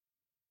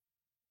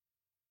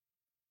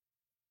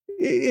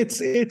 It's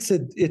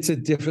a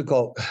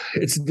difficult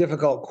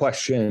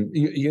question.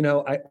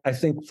 I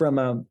think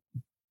from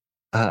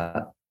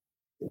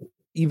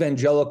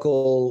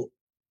evangelical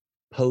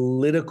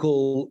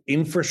political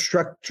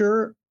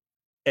infrastructure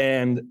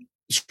and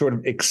sort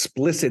of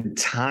explicit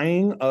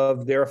tying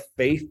of their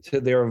faith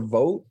to their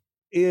vote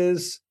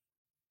is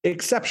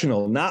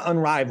exceptional, not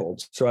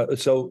unrivaled.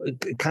 So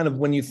kind of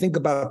when you think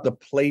about the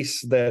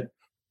place that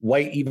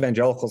white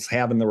evangelicals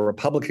have in the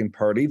Republican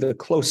Party, the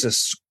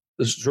closest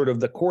sort of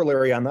the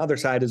corollary on the other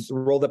side is the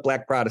role that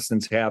Black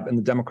Protestants have in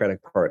the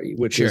Democratic Party,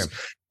 which is to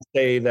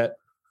say that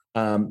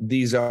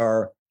these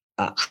are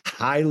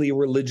highly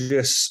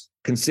religious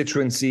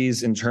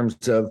constituencies in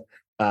terms of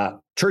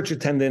church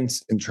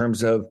attendance, in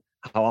terms of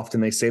how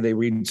often they say they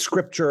read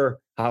scripture,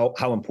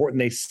 how important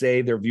they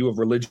say their view of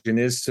religion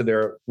is to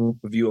their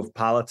view of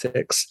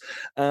politics.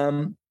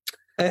 And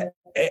I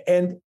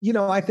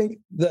think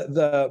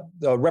the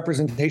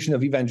representation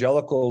of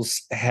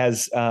evangelicals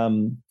has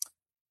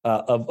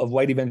of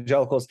white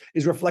evangelicals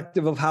is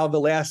reflective of how the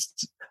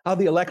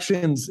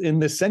elections in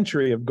this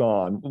century have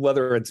gone,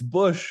 whether it's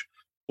Bush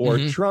or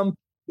Trump.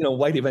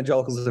 White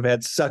evangelicals have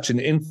had such an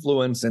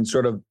influence and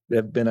sort of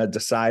have been a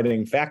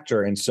deciding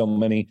factor in so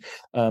many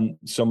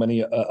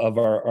of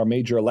our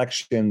major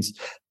elections.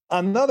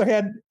 On the other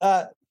hand,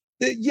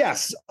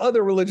 yes,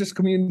 other religious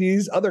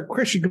communities, other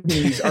Christian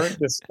communities aren't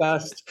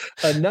discussed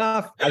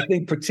enough. I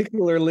think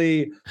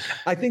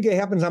it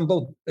happens on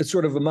both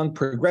sort of among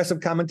progressive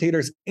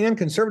commentators and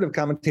conservative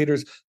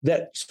commentators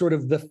that sort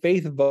of the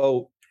faith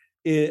vote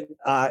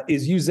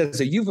is used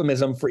as a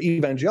euphemism for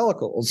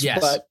evangelicals.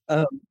 Yes.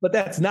 But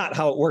that's not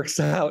how it works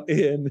out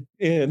in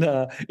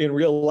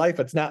real life.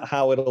 It's not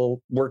how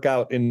it'll work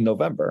out in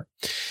November.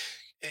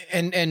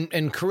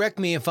 And correct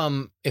me if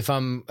I'm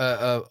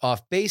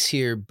off base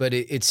here, but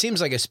it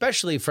seems like,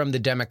 especially from the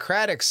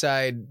Democratic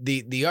side,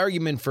 the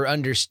argument for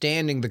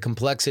understanding the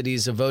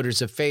complexities of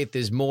voters of faith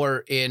is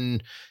more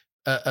in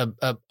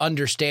a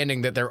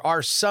understanding that there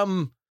are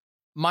some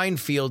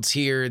minefields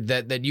here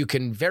that you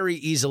can very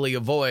easily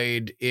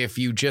avoid if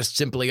you just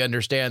simply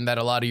understand that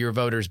a lot of your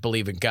voters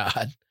believe in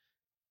God.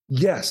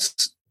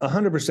 Yes,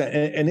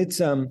 100%, and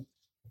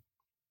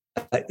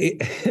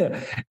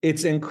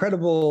it's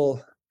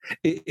incredible.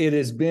 It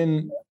has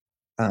been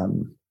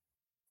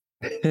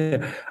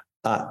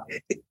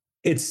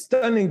it's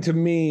stunning to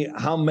me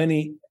how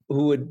many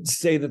who would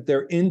say that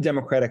they're in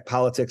Democratic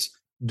politics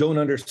don't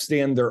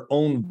understand their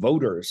own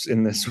voters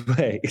in this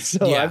way.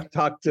 So I've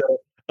talked to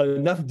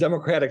enough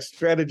Democratic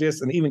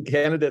strategists and even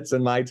candidates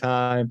in my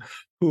time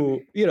who,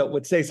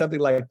 would say something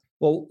like,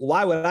 well,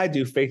 why would I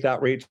do faith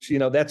outreach?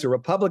 That's a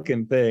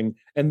Republican thing.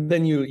 And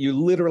then you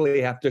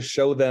literally have to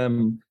show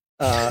them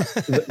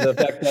the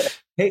fact that,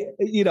 hey,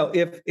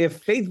 if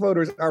faith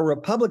voters are a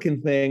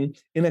Republican thing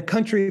in a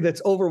country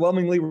that's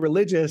overwhelmingly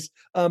religious,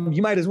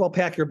 you might as well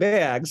pack your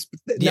bags.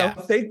 Now,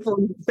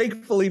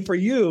 thankfully for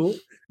you,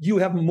 you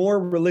have more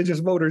religious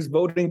voters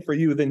voting for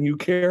you than you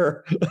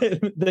care,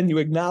 than you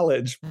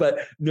acknowledge. But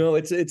no,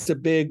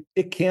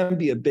 it can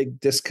be a big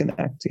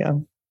disconnect. Yeah.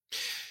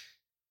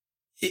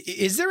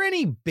 Is there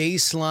any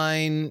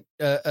baseline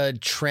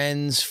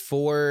trends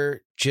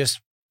for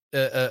just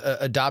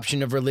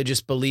adoption of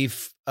religious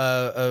belief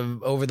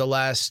over the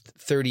last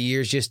 30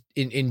 years? Just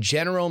in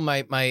general,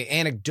 my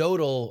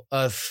anecdotal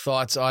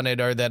thoughts on it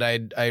are that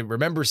I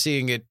remember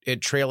seeing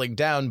it trailing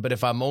down. But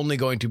if I'm only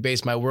going to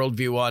base my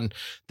worldview on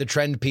the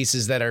trend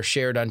pieces that are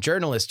shared on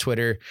journalist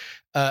Twitter,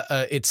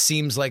 it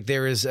seems like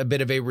there is a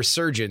bit of a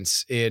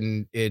resurgence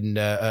in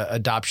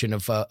adoption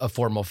of a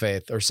formal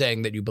faith, or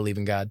saying that you believe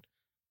in God.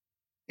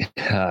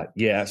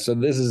 Yeah. So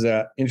this is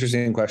an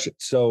interesting question.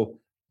 So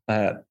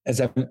as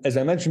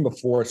I mentioned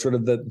before, sort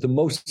of the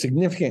most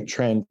significant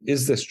trend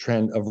is this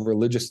trend of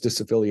religious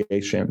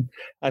disaffiliation.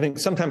 I think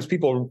sometimes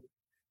people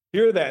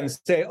hear that and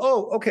say,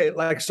 oh, okay,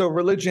 like, so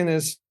religion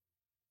is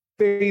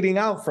fading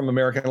out from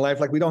American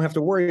life, like we don't have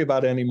to worry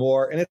about it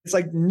anymore. And it's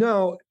like,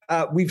 no,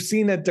 we've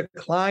seen a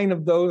decline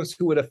of those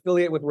who would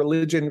affiliate with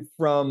religion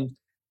from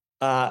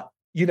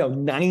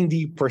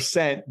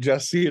 90%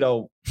 just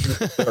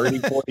 30,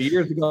 40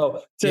 years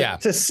ago to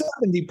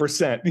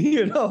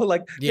 70%.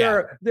 Like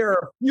there are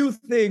a few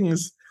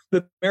things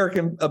that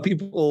American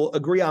people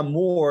agree on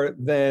more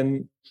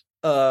than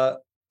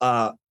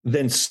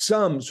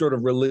some sort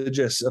of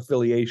religious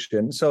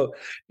affiliation. So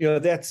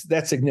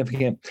that's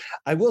significant.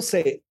 I will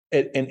say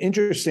an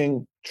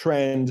interesting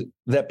trend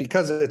that,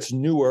 because it's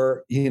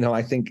newer,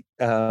 I think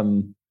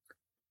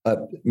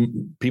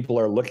people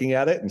are looking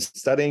at it and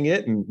studying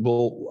it, and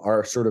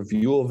our sort of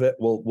view of it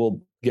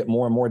will get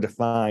more and more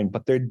defined.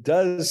 But there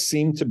does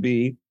seem to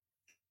be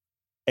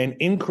an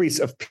increase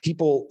of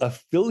people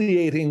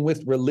affiliating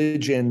with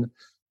religion,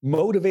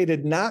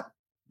 motivated not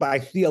by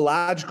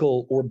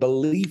theological or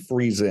belief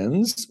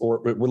reasons or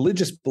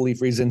religious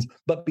belief reasons,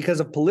 but because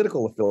of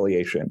political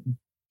affiliation.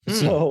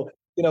 So,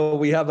 there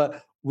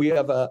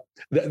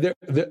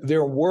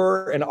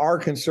were and are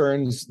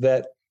concerns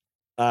that,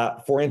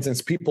 for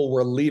instance, people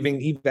were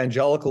leaving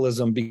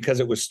evangelicalism because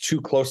it was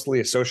too closely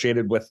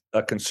associated with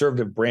a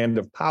conservative brand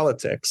of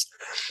politics.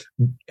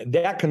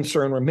 That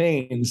concern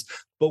remains.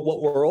 But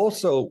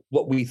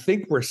what we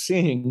think we're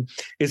seeing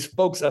is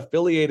folks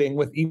affiliating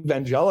with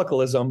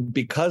evangelicalism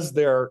because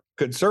they're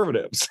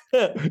conservatives.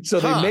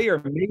 So they may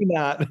or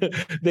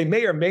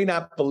may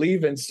not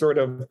believe in sort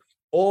of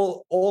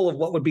all of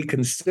what would be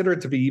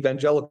considered to be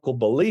evangelical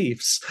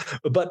beliefs,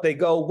 but they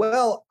go,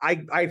 well,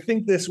 I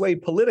think this way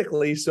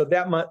politically, so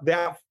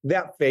that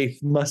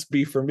faith must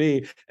be for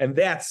me. And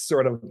that's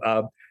sort of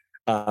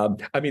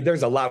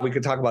there's a lot we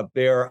could talk about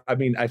there.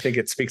 I think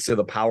it speaks to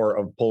the power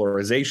of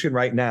polarization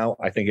right now.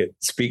 I think it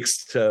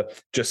speaks to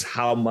just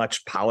how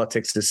much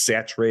politics is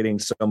saturating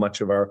so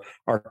much of our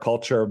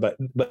culture. But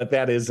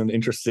that is an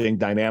interesting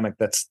dynamic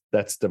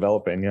that's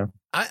developing. Yeah.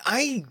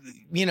 I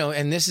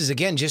and this is,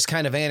 again, just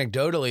kind of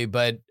anecdotally,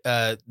 but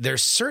there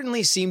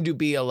certainly seem to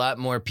be a lot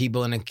more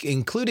people, and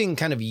including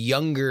kind of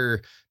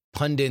younger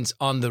pundits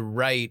on the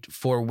right,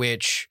 for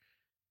which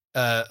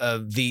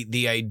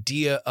the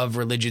idea of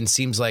religion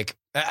seems like,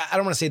 I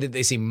don't want to say that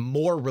they seem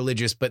more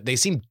religious, but they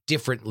seem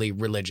differently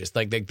religious,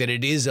 like that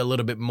it is a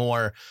little bit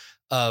more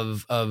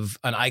of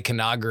an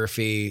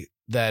iconography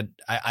that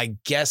I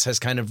guess has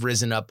kind of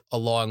risen up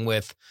along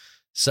with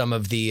some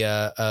of the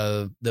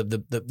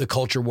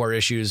culture war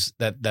issues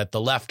that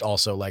the left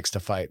also likes to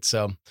fight.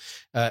 So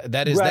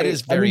that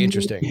is very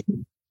interesting.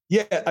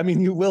 Yeah,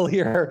 you will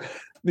hear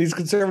these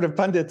conservative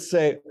pundits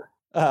say,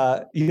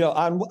 on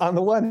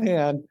the one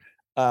hand,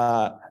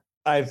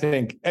 I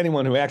think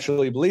anyone who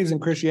actually believes in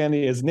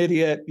Christianity is an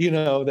idiot. They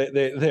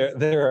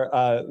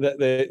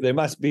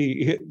must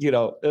be,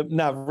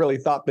 not really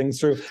thought things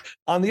through.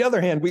 On the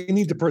other hand, we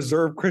need to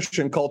preserve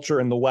Christian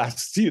culture in the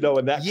West,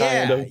 and that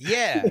kind of,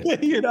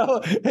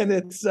 and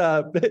it's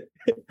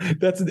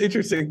that's an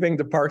interesting thing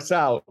to parse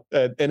out,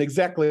 and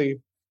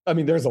exactly.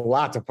 There's a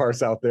lot to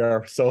parse out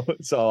there, so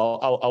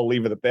I'll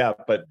leave it at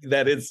that. But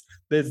there's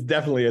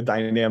definitely a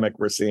dynamic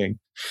we're seeing.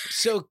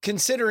 So,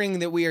 considering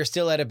that we are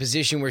still at a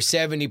position where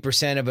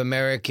 70% of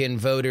American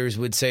voters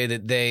would say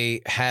that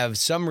they have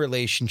some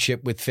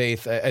relationship with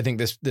faith, I think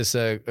this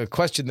a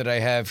question that I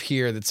have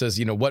here that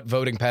says, what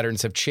voting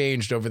patterns have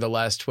changed over the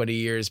last 20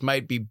 years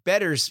might be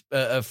better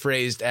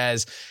phrased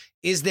as,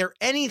 is there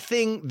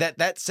anything that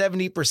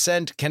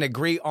 70% can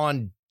agree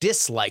on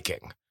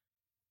disliking?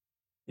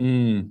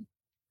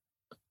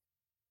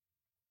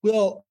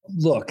 Well,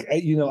 look,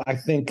 I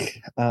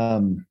think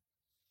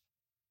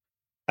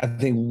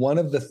one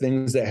of the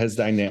things that has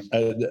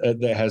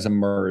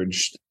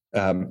emerged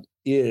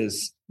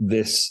is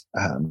this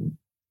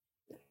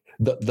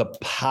the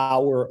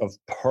power of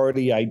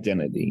party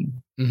identity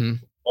and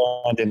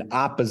an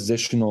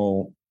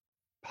oppositional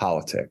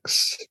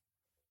politics,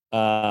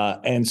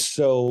 and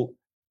so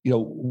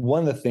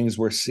one of the things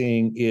we're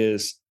seeing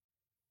is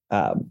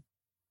I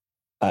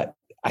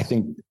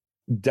think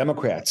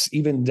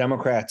even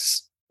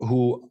Democrats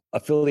who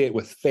affiliate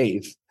with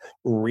faith,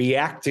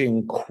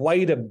 reacting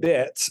quite a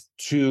bit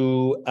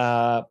to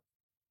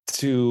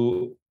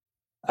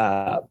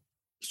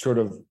sort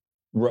of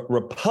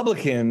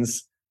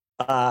Republicans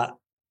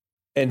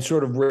and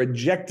sort of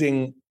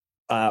rejecting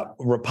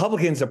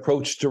Republicans'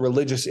 approach to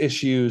religious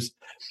issues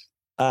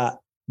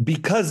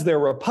because they're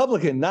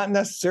Republican, not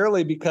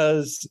necessarily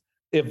because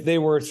if they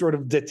were sort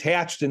of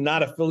detached and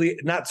not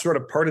sort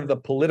of part of the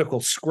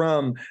political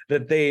scrum,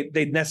 that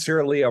they'd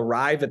necessarily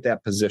arrive at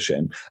that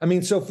position.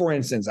 So for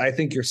instance, I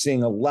think you're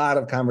seeing a lot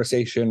of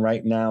conversation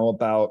right now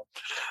about,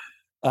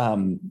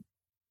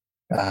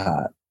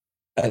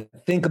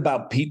 think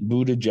about Pete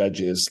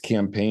Buttigieg's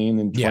campaign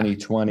in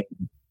 2020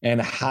 and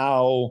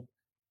how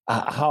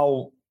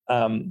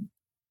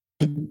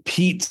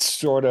Pete's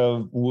sort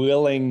of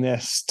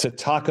willingness to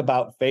talk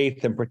about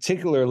faith, and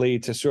particularly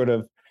to sort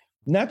of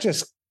not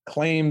just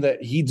claim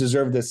that he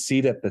deserved a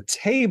seat at the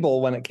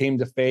table when it came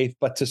to faith,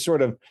 but to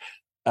sort of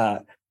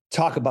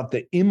talk about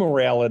the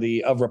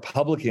immorality of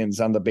Republicans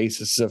on the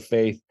basis of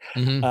faith.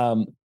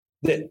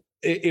 That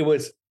it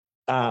was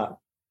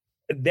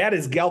that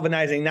is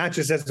galvanizing, not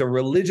just as a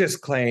religious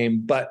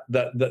claim, but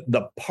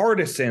the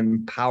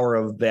partisan power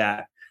of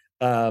that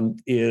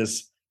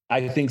is,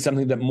 I think,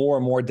 something that more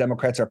and more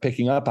Democrats are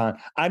picking up on.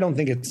 I don't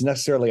think it's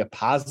necessarily a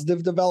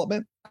positive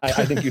development.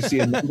 I think you see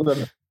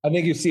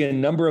a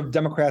number of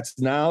Democrats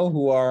now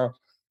who are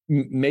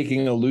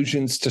making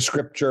allusions to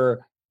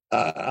scripture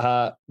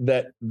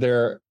that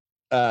they're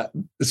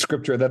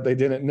scripture that they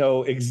didn't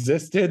know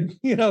existed,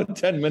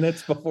 10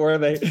 minutes before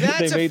they.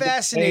 That's they a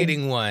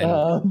fascinating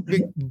one.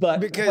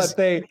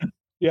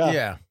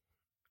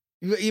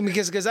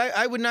 Because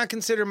I would not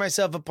consider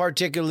myself a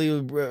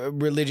particularly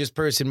religious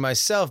person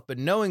myself, but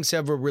knowing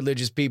several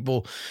religious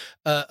people,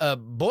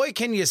 boy,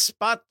 can you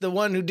spot the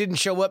one who didn't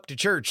show up to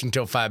church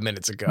until 5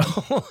 minutes ago.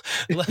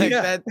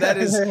 That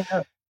is.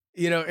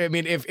 I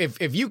mean,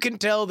 if you can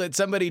tell that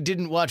somebody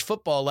didn't watch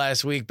football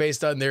last week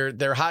based on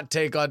their hot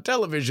take on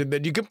television,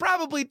 then you can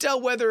probably tell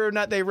whether or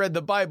not they read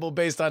the Bible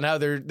based on how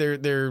they're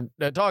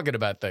talking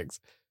about things.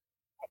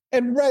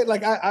 And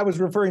like I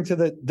was referring to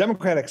the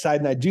Democratic side,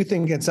 and I do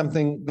think it's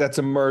something that's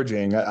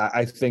emerging.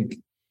 I think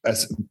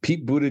as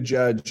Pete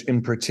Buttigieg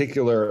in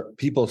particular,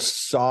 people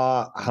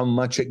saw how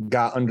much it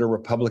got under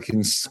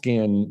Republican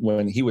skin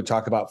when he would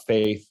talk about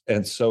faith.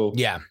 And so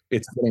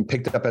it's getting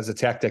picked up as a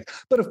tactic.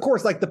 But of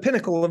course, like the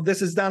pinnacle of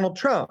this is Donald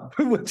Trump,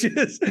 which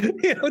is,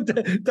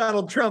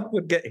 Donald Trump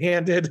would get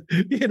handed,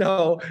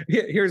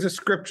 here's a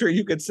scripture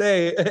you could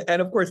say.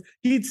 And of course,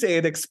 he'd say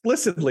it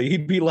explicitly.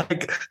 He'd be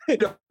like,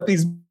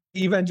 these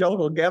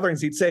evangelical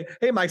gatherings, he'd say,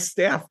 hey, my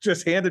staff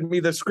just handed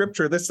me the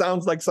scripture. This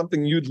sounds like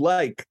something you'd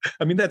like.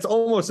 I mean, that's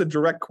almost a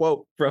direct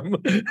quote from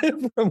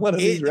one of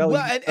these rallies.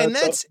 Well, and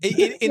that's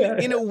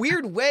in a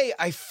weird way,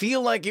 I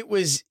feel like it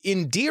was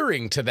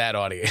endearing to that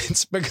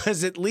audience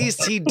because at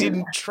least he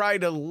didn't try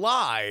to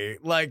lie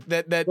like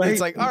that. Right. It's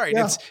like, all right,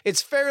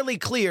 it's fairly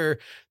clear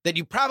that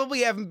you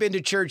probably haven't been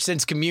to church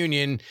since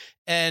communion,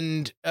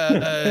 and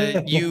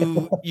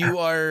you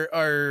are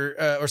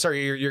or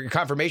sorry, your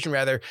confirmation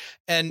rather,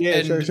 and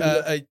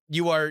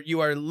you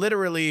are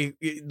literally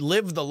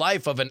live the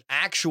life of an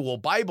actual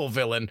Bible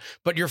villain,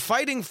 but you're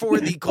fighting for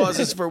the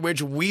causes for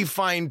which we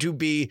find to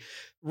be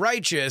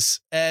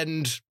righteous.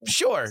 And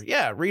sure,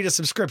 read us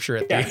some scripture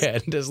at the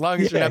end, as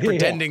long as you're not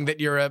pretending that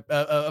you're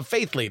a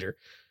faith leader.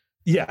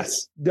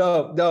 Yes,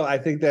 no, I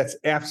think that's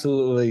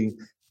absolutely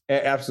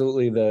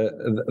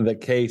the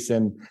case.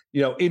 And,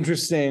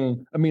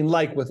 interesting. I mean,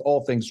 like with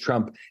all things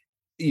Trump,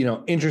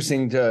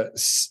 interesting to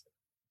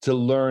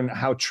learn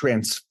how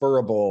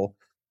transferable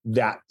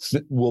that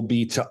will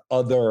be to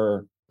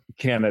other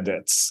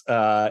candidates.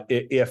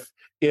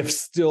 If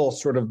still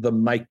sort of the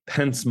Mike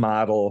Pence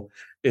model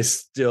is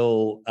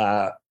still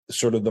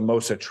sort of the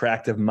most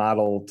attractive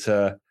model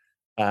to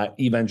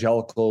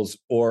evangelicals,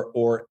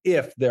 or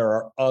if there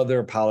are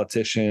other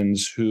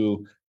politicians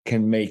who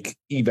can make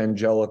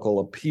evangelical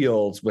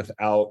appeals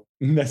without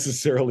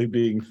necessarily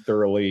being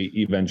thoroughly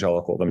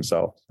evangelical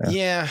themselves.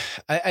 I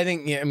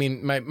think, I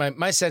mean,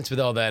 my sense with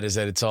all that is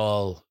that it's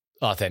all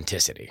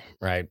authenticity,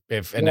 right?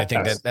 I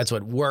think that's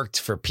what worked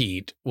for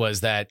Pete,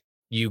 was that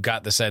you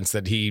got the sense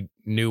that he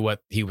knew what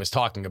he was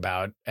talking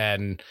about,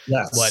 and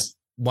what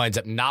winds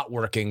up not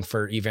working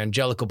for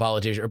evangelical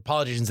politicians or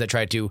politicians that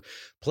try to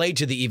play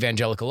to the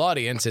evangelical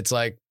audience. It's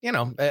like,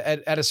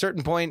 at a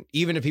certain point,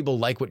 even if people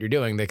like what you're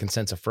doing, they can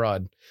sense a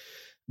fraud.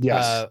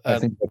 Yes. I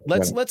think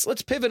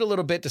let's pivot a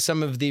little bit to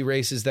some of the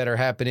races that are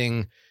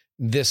happening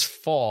this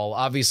fall.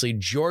 Obviously,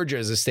 Georgia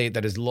is a state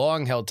that has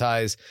long held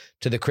ties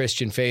to the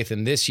Christian faith,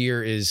 and this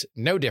year is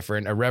no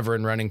different. A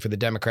reverend running for the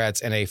Democrats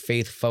and a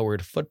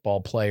faith-forward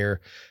football player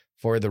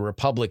for the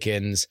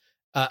Republicans.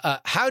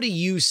 How do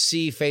you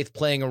see faith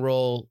playing a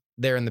role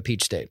there in the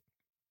Peach State?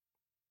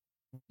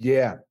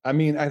 Yeah, I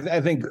mean,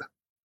 I think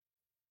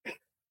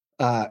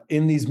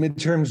in these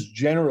midterms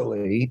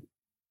generally,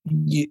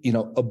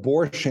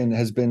 abortion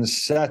has been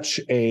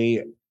such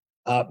a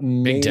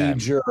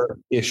major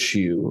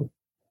issue.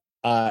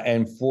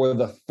 And for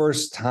the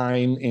first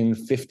time in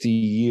 50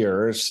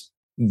 years,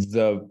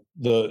 the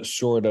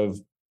sort of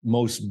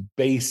most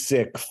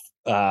basic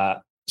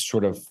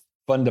sort of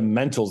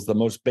fundamentals, the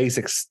most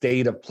basic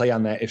state of play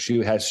on that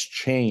issue has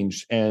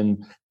changed,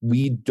 and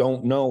we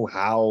won't know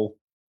how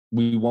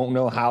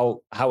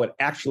it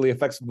actually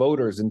affects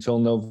voters until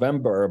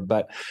November.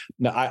 But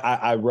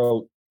I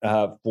wrote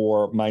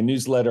for my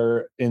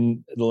newsletter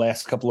in the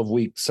last couple of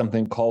weeks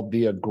something called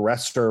the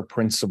aggressor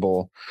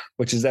principle,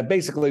 which is that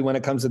basically when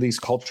it comes to these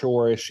culture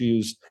war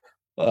issues,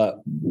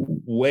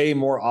 way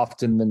more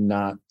often than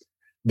not,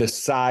 the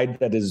side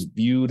that is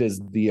viewed as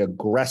the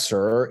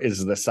aggressor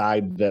is the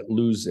side that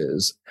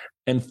loses.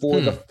 And for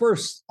the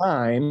first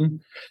time,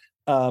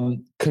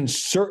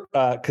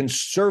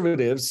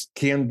 conservatives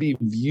can be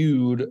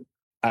viewed,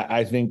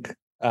 I think,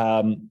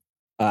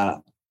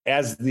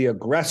 as the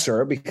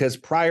aggressor, because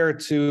prior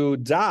to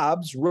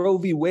Dobbs, Roe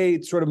v.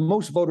 Wade, sort of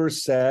most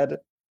voters said,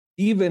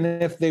 even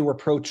if they were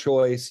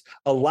pro-choice,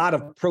 a lot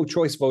of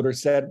pro-choice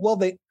voters said, well,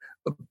 the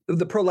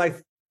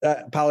pro-life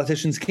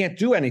politicians can't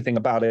do anything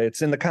about it.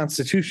 It's in the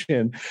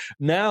Constitution.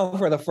 Now,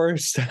 for the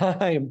first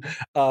time,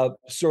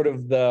 sort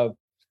of the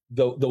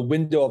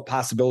window of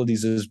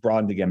possibilities is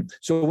broadened again.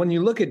 So when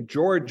you look at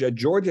Georgia,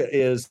 Georgia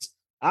is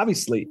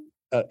obviously,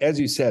 as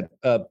you said,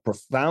 a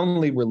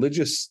profoundly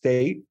religious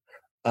state.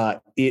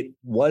 It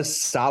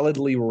was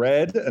solidly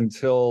red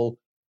until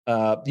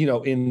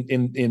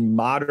in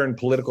modern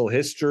political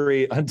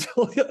history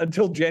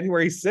until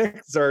January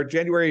 6th or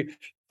January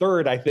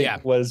 3rd, I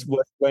think was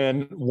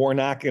when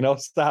Warnock and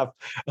Ossoff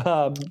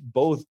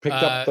both picked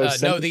up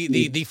those. No,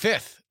 the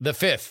 5th,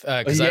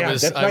 because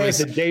I was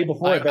the day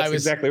before. That's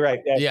exactly right.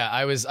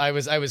 I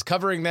was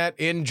covering that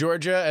in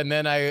Georgia, and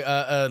then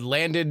I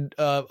landed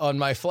on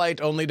my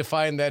flight only to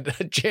find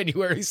that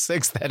January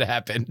 6th had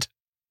happened.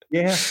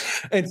 Yeah,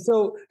 and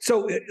so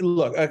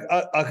look,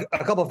 a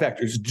couple of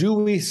factors. Do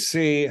we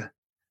see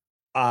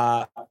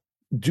a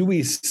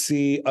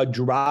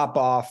drop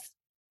off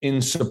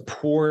in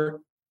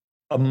support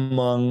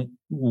among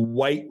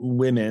white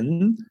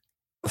women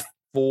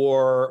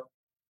for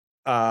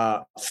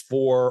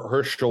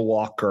Herschel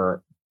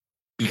Walker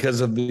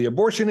because of the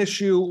abortion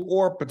issue,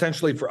 or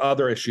potentially for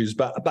other issues?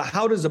 But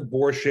how does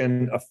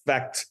abortion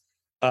affect?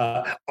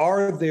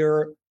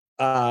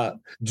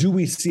 Do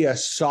we see a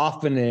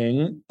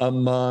softening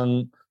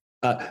among,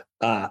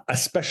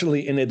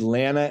 especially in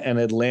Atlanta and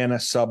Atlanta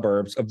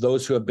suburbs, of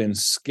those who have been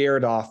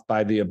scared off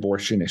by the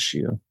abortion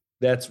issue?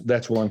 That's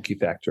one key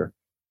factor.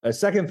 A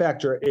second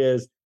factor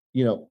is,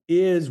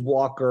 is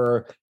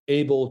Walker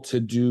able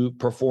to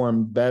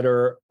perform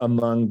better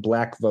among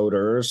Black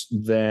voters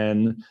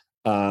than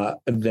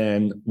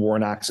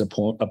Warnock's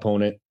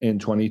opponent in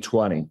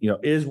 2020?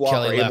 Is Walker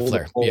Kelly able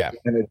Loeffler. to pull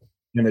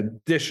an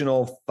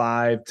additional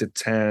 5 to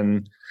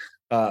 10%?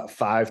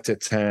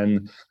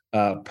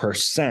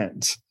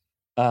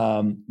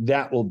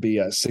 That will be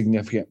a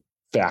significant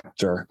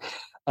factor.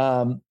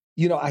 I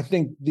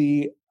think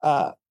the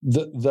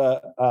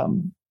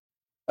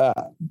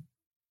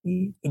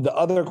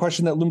other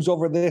question that looms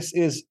over this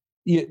is,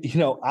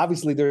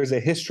 obviously there's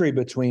a history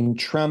between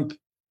Trump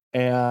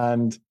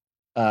and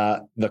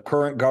the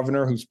current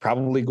governor, who's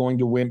probably going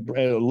to win.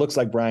 It looks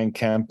like Brian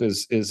Kemp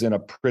is in a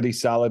pretty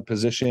solid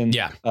position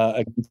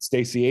against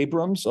Stacey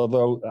Abrams,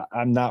 although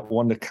I'm not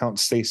one to count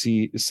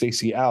Stacey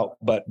out,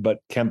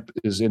 but Kemp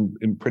is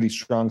in pretty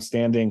strong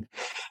standing.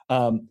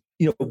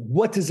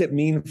 What does it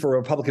mean for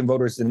Republican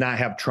voters to not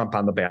have Trump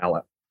on the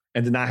ballot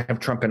and to not have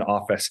Trump in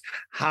office?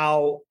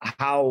 How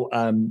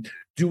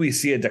do we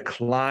see a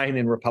decline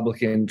in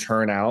Republican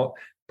turnout,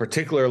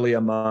 particularly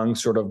among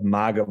sort of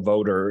MAGA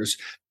voters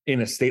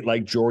in a state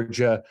like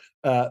Georgia,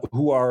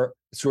 who are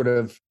sort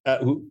of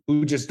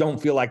who just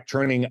don't feel like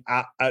turning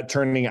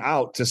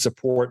out to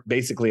support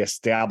basically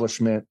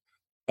establishment?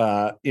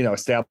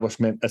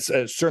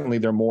 Certainly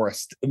they're more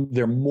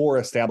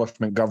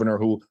establishment governor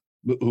who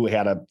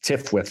had a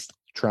tiff with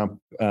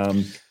Trump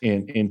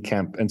in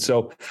Kemp, and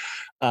so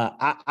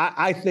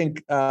I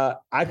think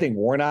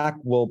Warnock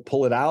will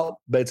pull it out,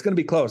 but it's going to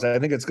be close. I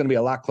think it's going to be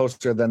a lot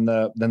closer than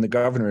the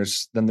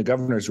governor's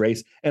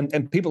race,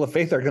 and people of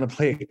faith are going to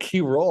play a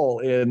key role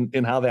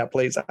in how that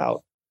plays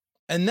out.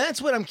 And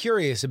that's what I'm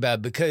curious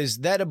about, because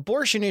that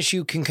abortion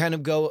issue can kind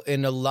of go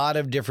in a lot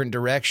of different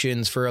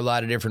directions for a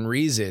lot of different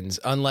reasons.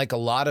 Unlike a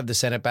lot of the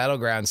Senate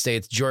battleground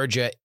states,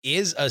 Georgia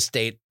is a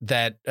state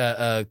that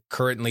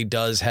currently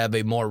does have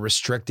a more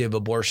restrictive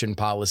abortion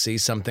policy,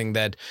 something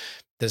that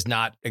does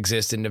not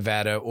exist in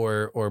Nevada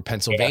or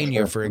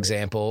Pennsylvania, for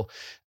example.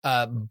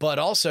 But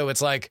also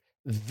it's like,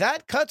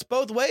 that cuts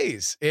both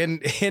ways in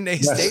a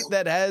state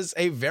that has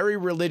a very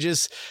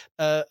religious,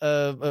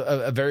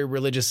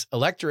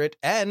 electorate,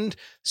 and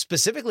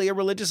specifically a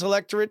religious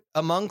electorate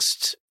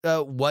amongst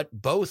what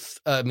both,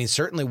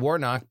 certainly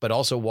Warnock, but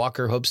also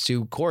Walker hopes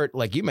to court,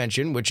 like you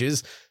mentioned, which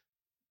is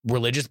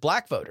religious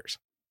Black voters.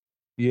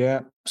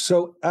 Yeah.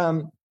 So,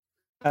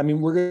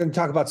 we're going to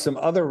talk about some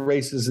other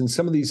races, and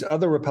some of these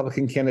other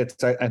Republican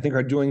candidates, I think,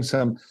 are doing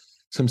some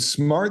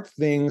smart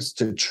things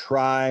to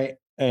try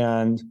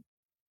and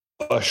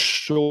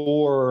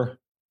assure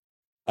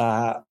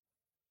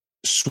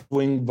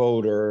swing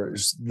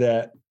voters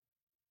that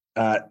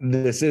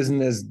this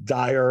isn't as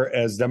dire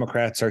as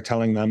Democrats are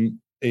telling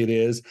them it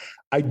is.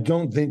 I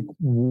don't think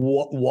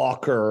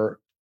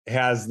Walker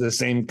has the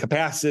same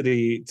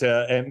capacity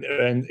to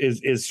and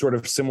is sort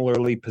of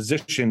similarly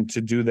positioned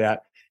to do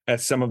that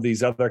as some of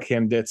these other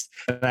candidates.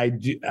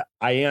 And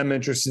I am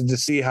interested to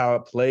see how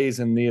it plays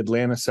in the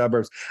Atlanta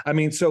suburbs.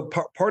 So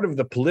part of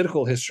the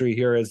political history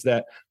here is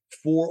that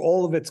for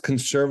all of its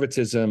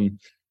conservatism,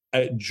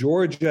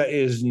 Georgia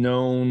is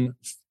known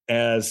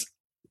as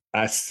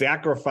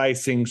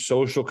sacrificing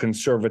social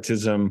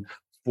conservatism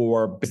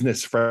for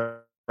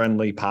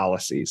business-friendly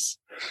policies,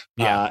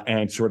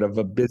 and sort of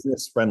a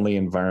business-friendly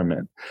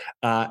environment.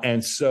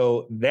 And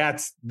so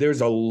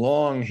there's a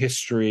long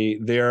history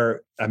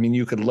there.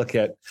 You could look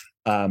at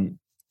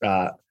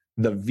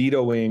the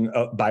vetoing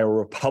by a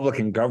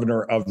Republican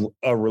governor of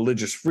a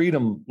religious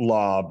freedom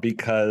law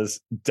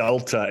because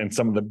Delta and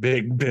some of the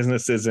big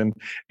businesses in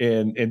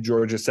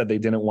Georgia said they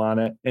didn't want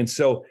it. And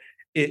so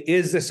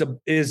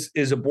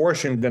is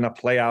abortion going to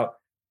play out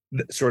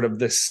sort of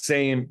the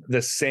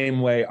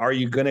same way? Are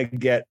you going to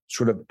get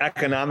sort of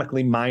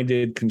economically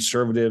minded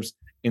conservatives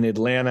in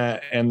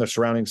Atlanta and the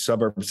surrounding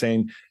suburbs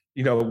saying,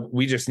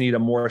 we just need a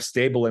more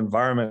stable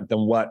environment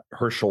than what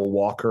Herschel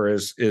Walker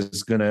is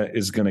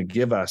gonna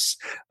give us?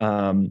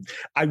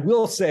 I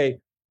will say,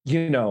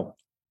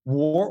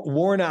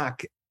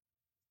 Warnock.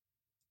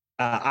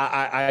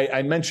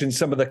 I mentioned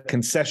some of the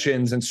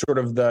concessions and sort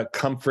of the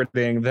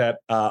comforting that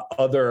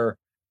other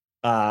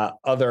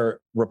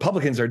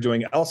Republicans are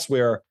doing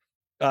elsewhere.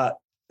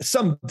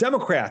 Some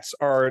Democrats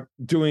are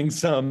doing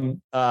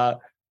some,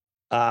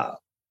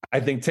 I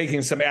think,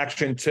 taking some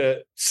action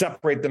to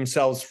separate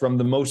themselves from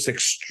the most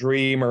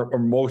extreme or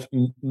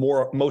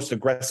most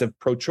aggressive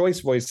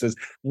pro-choice voices.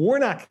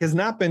 Warnock has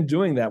not been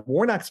doing that.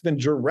 Warnock's been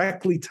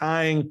directly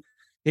tying.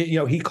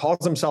 He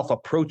calls himself a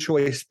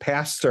pro-choice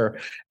pastor,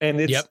 and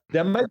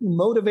that might be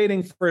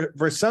motivating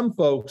for some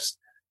folks.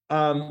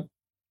 I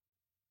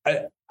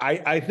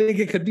think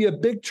it could be a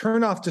big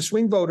turnoff to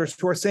swing voters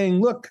who are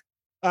saying, "Look,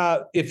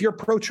 if you're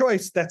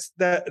pro-choice, that's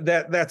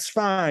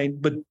fine,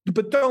 but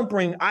don't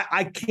bring.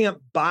 I can't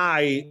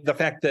buy the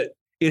fact that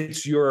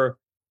you're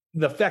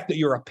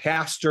a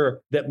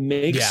pastor that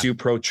makes you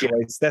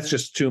pro-choice. That's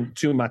just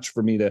too much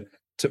for me to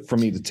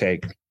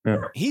take."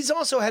 Yeah. He's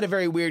also had a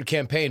very weird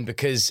campaign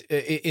because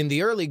in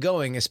the early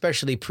going,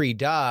 especially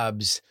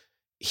pre-Dobbs,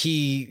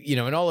 he,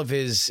 in all of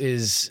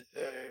his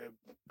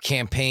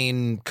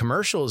campaign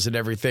commercials and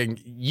everything,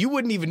 you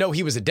wouldn't even know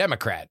he was a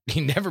Democrat.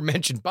 He never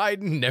mentioned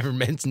Biden, never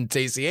mentioned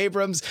Stacey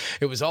Abrams.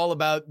 It was all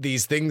about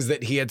these things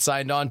that he had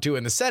signed on to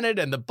in the Senate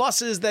and the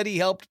buses that he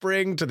helped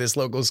bring to this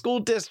local school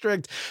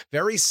district.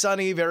 Very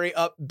sunny, very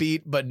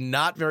upbeat, but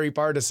not very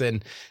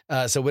partisan.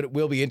 So it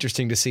will be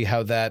interesting to see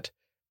how that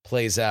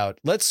plays out.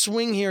 Let's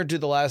swing here to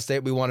the last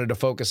state we wanted to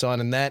focus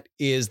on, and that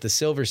is the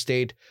silver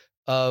state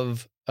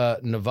of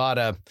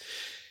Nevada.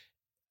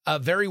 A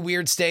very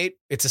weird state.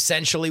 It's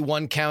essentially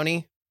one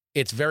county.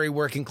 It's very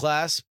working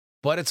class,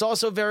 but it's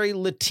also very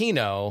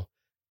Latino.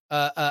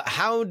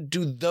 How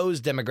do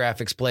those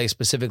demographics play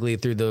specifically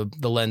through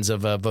the lens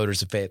of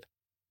voters of faith?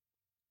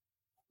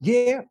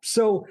 Yeah.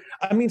 So,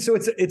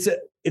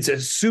 it's a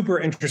super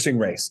interesting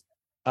race.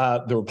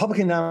 The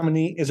Republican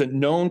nominee is a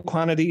known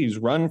quantity. He's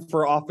run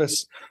for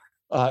office,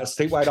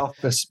 statewide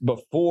office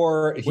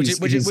before. Which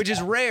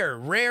is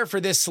rare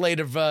for this slate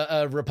of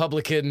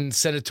Republican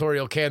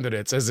senatorial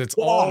candidates, as it's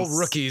all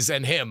rookies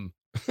and him.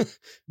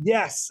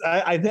 Yes,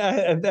 I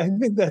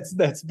think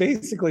that's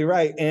basically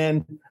right.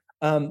 And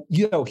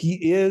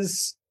he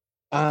is.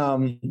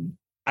 I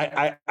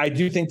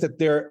do think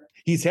that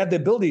he's had the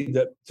ability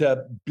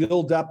to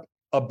build up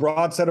a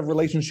broad set of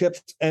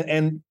relationships.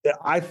 And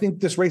I think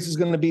this race is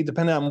going to be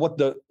dependent on what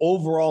the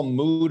overall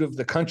mood of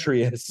the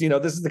country is.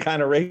 This is the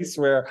kind of race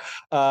where,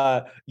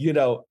 depending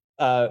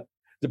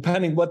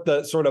what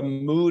the sort of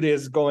mood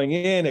is going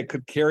in, it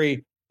could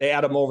carry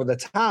Adam over the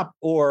top,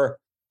 or,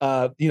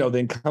 the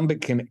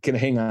incumbent can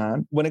hang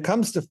on. When it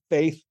comes to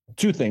faith,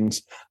 two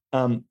things.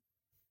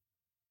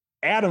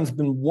 Adam's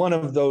been one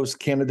of those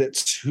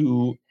candidates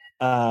who,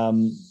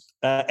 and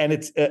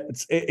it's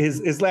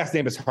his last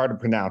name is hard to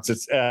pronounce.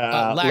 It's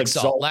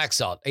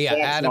Laxalt. Yeah,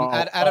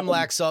 Adam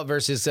Laxalt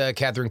versus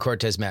Catherine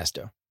Cortez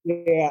Masto.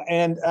 Yeah,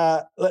 and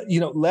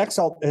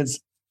Laxalt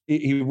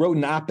he wrote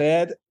an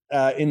op-ed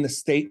in the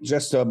State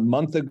just a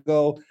month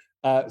ago,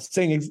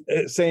 saying,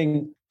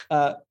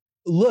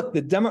 look,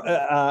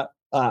 the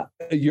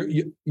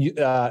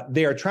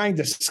they are trying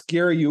to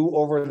scare you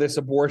over this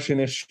abortion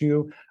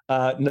issue.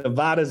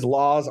 Nevada's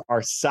laws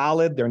are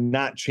solid. They're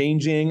not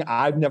changing.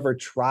 I've never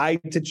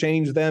tried to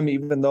change them,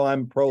 even though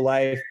I'm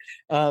pro-life.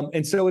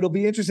 And so it'll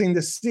be interesting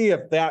to see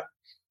if that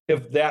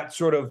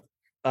sort of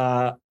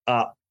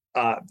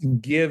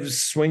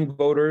gives swing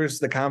voters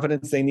the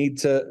confidence they need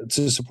to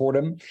support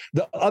him.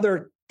 The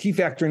other key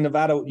factor in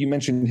Nevada, you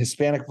mentioned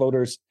Hispanic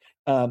voters.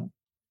 Trump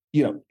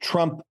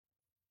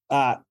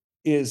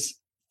is,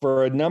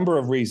 for a number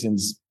of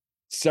reasons,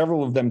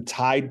 several of them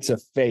tied to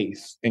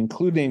faith,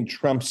 including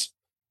Trump's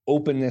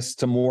openness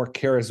to more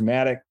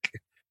charismatic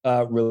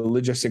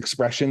religious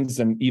expressions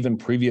than even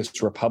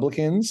previous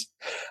Republicans.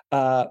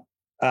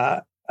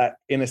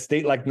 In a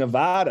state like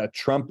Nevada,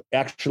 Trump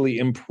actually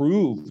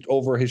improved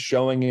over his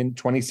showing in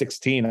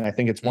 2016. And I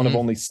think it's one of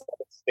only 7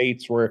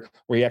 states where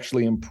he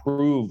actually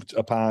improved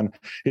upon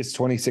his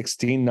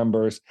 2016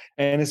 numbers.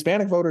 And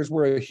Hispanic voters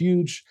were a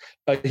huge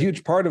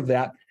part of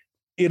that.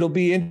 It'll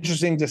be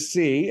interesting to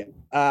see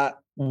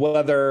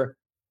whether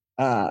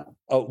the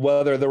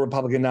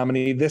Republican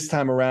nominee this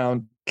time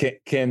around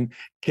can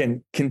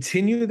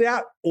continue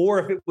that, or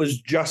if it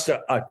was just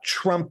a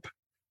Trump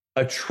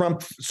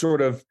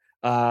sort of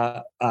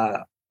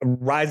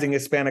rising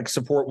Hispanic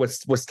support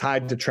was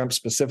tied to Trump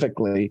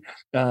specifically.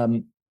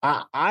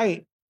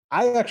 I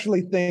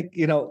actually think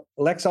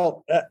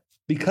Laxalt,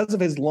 because of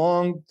his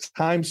long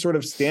time sort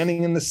of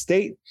standing in the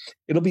state,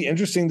 it'll be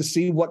interesting to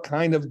see what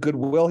kind of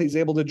goodwill he's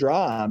able to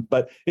draw on.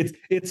 But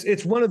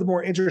it's one of the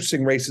more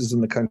interesting races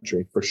in the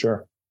country for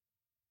sure.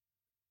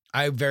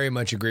 I very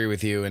much agree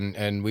with you,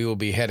 and we will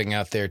be heading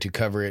out there to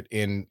cover it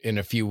in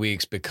a few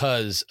weeks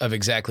because of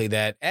exactly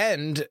that.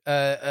 And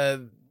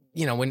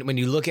when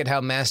you look at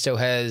how Masto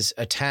has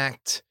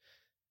attacked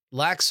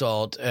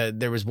Laxalt,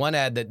 there was one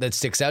ad that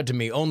sticks out to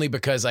me only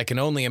because I can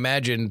only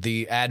imagine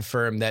the ad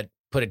firm that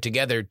put it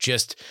together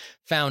just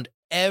found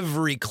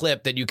every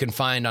clip that you can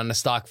find on the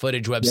stock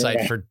footage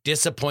website for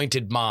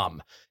disappointed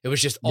mom. It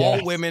was just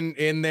all women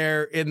in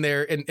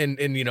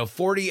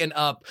 40 and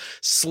up,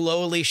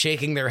 slowly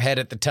shaking their head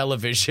at the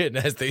television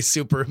as they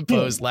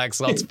superimpose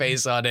Laxalt's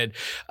face on it,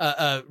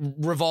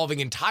 revolving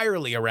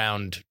entirely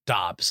around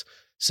Dobbs.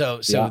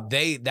 So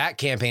that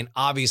campaign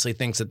obviously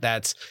thinks that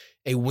that's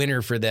a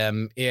winner for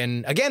them.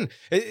 In again,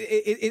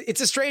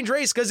 it's a strange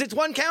race because it's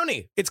one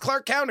county. It's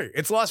Clark County.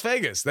 It's Las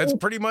Vegas. That's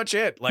pretty much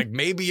it. Like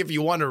maybe if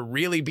you want to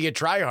really be a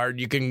tryhard,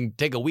 you can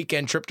take a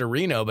weekend trip to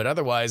Reno, but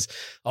otherwise,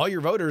 all your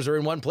voters are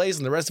in one place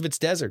and the rest of it's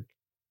desert.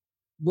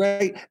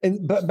 Right.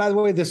 But by the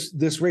way,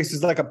 this race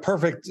is like a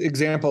perfect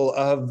example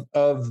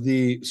of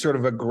the sort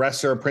of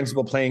aggressor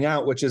principle playing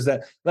out, which is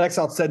that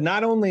Laxalt said,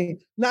 not only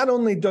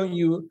don't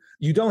you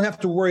don't have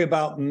to worry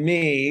about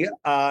me.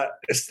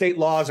 State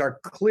laws are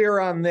clear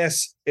on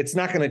this. It's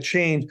not going to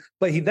change.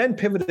 But he then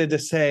pivoted to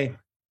say,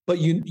 but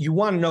you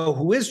want to know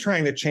who is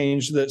trying to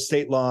change the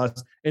state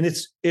laws. And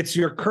it's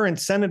your current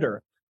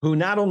senator who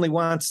not only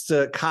wants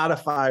to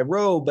codify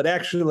Roe, but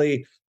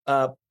actually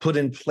put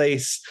in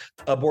place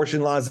abortion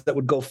laws that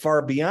would go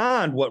far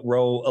beyond what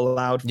Roe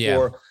allowed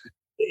for.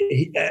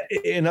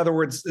 In other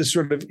words,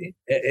 sort of,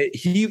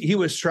 he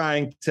was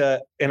trying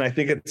to, and I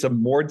think it's a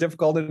more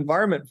difficult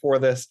environment for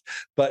this,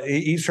 but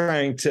he's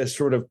trying to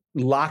sort of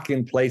lock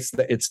in place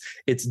that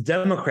it's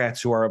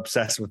Democrats who are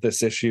obsessed with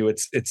this issue.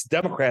 It's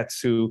Democrats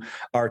who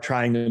are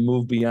trying to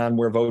move beyond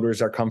where voters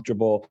are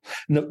comfortable.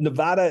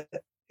 Nevada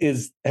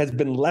has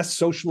been less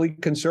socially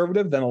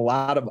conservative than a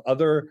lot of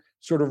other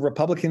sort of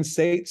Republican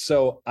states.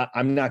 So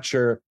I'm not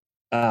sure.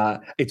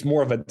 It's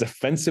more of a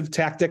defensive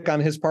tactic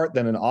on his part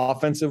than an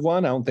offensive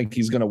one. I don't think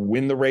he's going to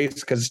win the race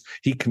because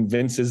he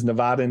convinces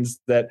Nevadans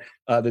that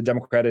the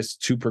Democrat is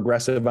too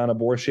progressive on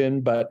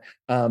abortion. But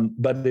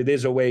it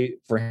is a way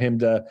for him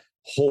to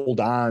hold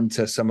on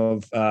to some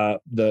of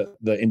the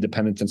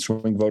independent and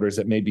swing voters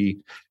that may be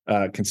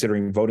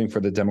considering voting for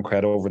the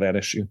Democrat over that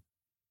issue.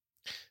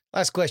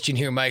 Last question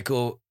here,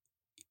 Michael.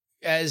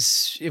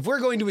 As if we're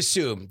going to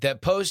assume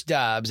that post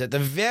Dobbs, at the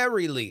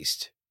very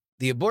least,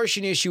 the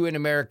abortion issue in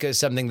America is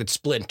something that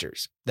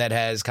splinters, that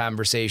has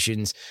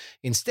conversations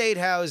in state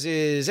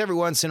houses every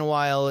once in a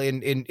while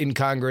in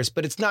Congress,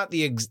 but it's not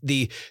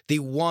the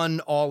one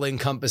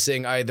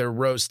all-encompassing either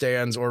Roe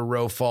stands or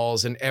Roe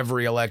falls. In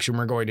every election,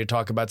 we're going to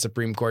talk about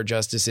Supreme Court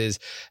justices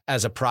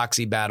as a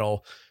proxy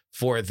battle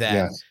for that.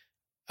 Yes.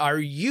 Are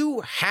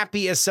you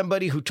happy, as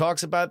somebody who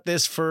talks about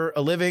this for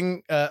a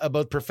living,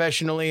 both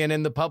professionally and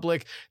in the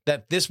public,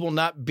 that this will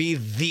not be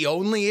the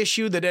only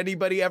issue that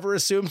anybody ever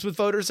assumes with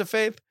voters of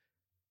faith?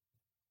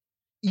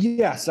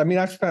 Yes. I mean,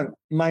 I've spent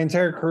my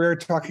entire career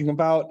talking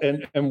about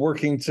and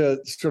working to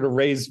sort of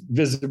raise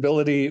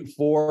visibility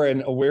for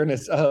and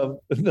awareness of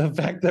the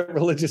fact that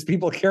religious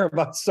people care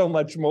about so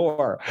much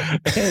more.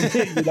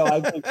 And,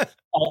 I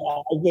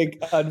think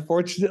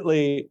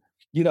unfortunately,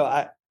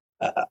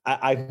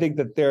 I think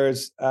that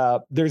there's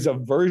a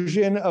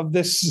version of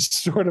this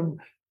sort of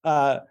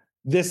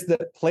this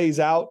that plays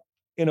out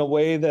in a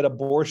way that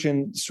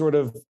abortion sort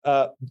of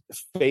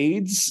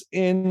fades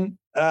in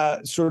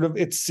sort of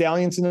its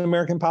salience in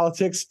American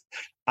politics.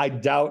 I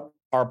doubt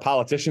our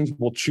politicians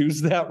will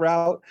choose that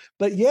route.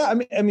 But yeah,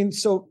 I mean,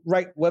 so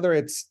right, whether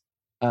it's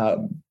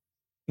the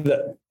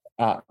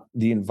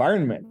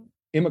environment,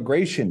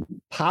 immigration,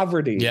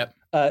 poverty. Yep.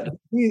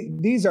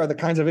 These are the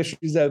kinds of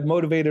issues that have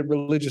motivated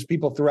religious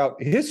people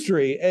throughout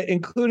history,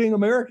 including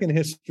American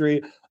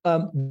history.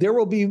 There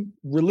will be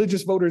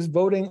religious voters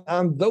voting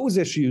on those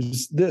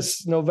issues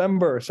this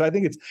November. So I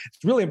think it's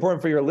really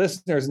important for your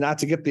listeners not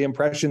to get the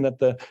impression that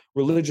the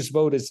religious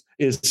vote is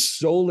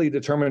solely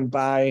determined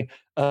by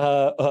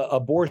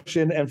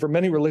abortion. And for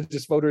many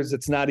religious voters,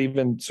 it's not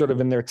even sort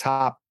of in their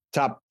top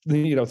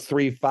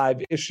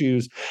 3-5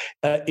 issues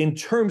in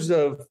terms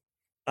of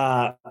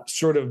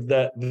sort of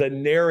the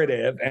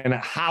narrative and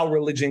how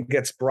religion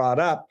gets brought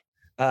up.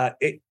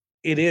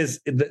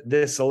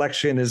 This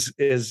election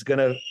is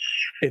gonna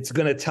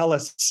tell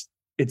us.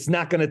 It's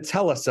not going to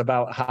tell us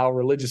about how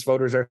religious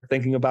voters are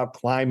thinking about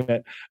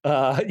climate.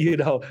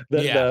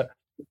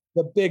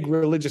 The big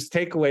religious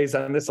takeaways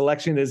on this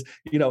election is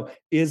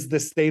the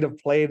state of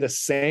play the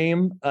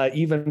same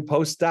even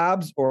post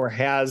Dobbs, or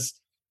has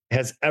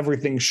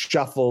everything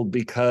shuffled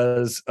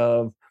because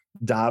of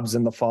Dobbs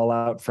and the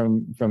fallout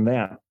from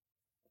that?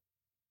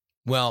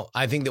 Well,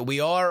 I think that we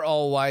are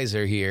all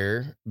wiser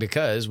here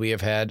because we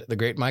have had the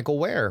great Michael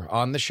Wear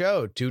on the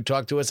show to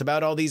talk to us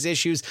about all these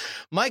issues.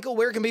 Michael,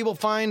 where can people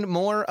find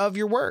more of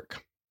your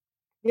work?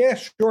 Yeah,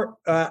 sure.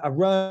 I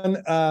run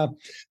a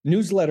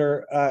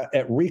newsletter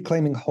at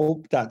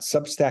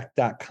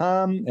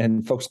reclaiminghope.substack.com,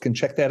 and folks can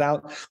check that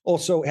out.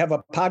 Also have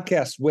a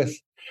podcast with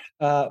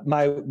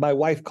my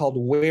wife called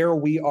Where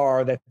We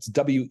Are. That's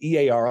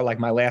WEAR, like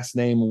my last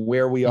name,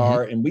 Where We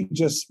Are. And we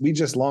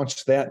just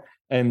launched that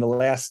in the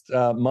last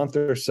month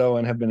or so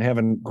and have been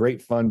having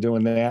great fun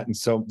doing that. And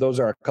so those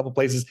are a couple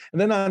places. And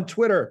then on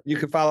Twitter, you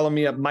can follow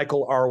me at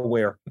Michael R.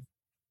 Ware.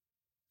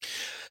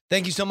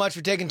 Thank you so much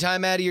for taking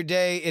time out of your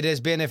day. It has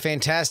been a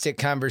fantastic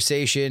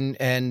conversation,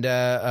 and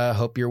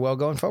hope you're well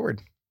going forward.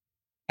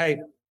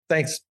 Hey,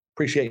 thanks.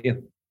 Appreciate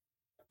you.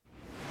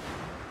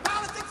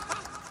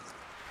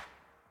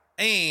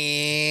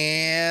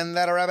 And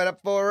that'll wrap it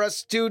up for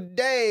us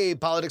today.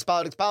 Politics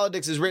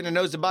is written and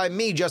hosted by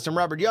me, Justin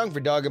Robert Young,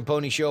 for Dog and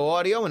Pony Show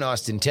Audio in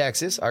Austin,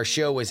 Texas. Our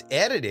show was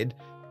edited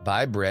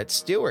by Brett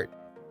Stewart.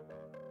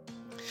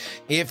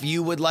 If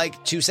you would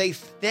like to say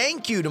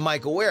thank you to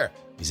Michael Ware,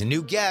 he's a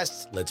new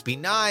guest. Let's be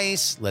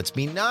nice. Let's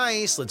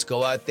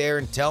go out there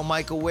and tell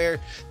Michael Ware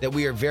that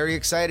we are very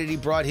excited he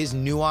brought his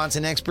nuance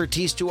and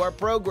expertise to our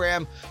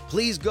program.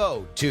 Please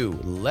go to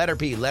letter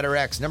P, letter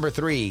X, number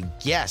 3,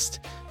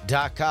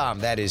 guest.com.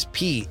 That is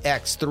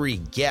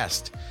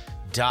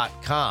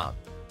px3guest.com.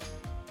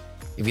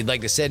 If you'd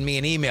like to send me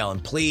an email,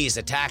 and please,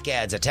 attack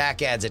ads.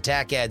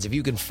 If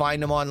you can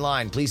find them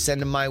online, please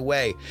send them my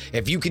way.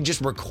 If you can just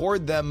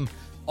record them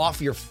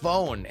off your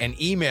phone and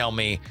email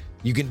me,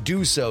 you can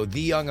do so,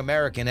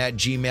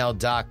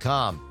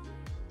 theyoungamerican@gmail.com.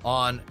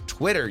 On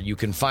Twitter, you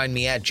can find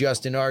me at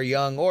Justin R.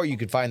 Young, or you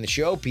can find the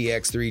show,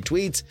 PX3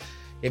 Tweets.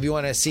 If you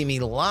want to see me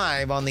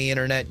live on the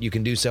internet, you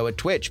can do so at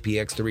Twitch,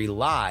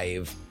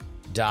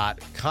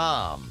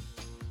 px3live.com.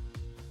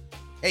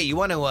 Hey, you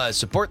want to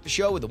support the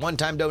show with a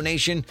one-time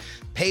donation?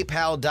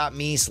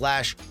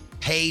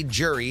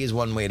 PayPal.me/payjury is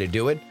one way to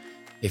do it.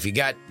 If you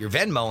got your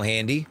Venmo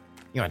handy,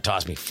 you want to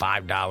toss me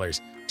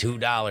 $5,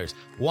 $2,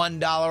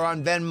 $1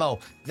 on Venmo.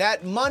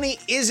 That money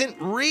isn't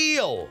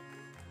real.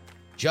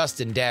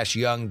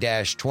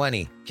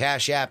 Justin-Young-20.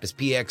 Cash App is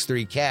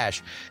PX3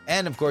 Cash.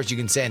 And of course, you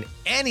can send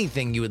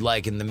anything you would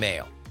like in the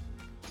mail.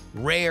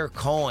 Rare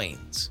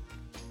coins.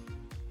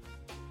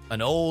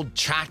 An old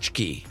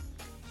tchotchke.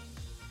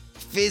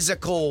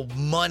 Physical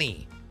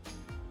money.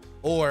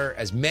 Or,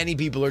 as many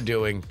people are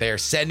doing, they're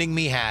sending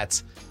me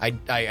hats. I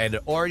had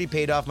already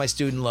paid off my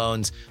student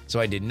loans,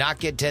 so I did not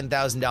get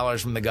 $10,000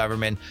 from the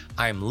government.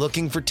 I am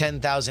looking for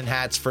 10,000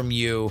 hats from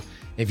you.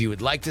 If you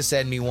would like to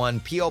send me one,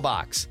 P.O.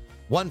 Box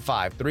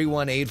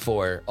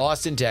 153184,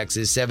 Austin,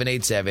 Texas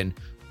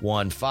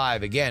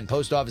 78715. Again,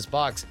 Post Office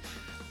Box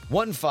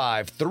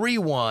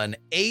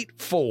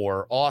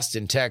 153184,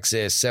 Austin,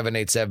 Texas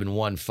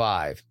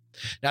 78715.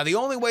 Now, the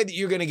only way that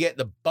you're going to get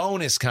the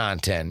bonus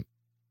content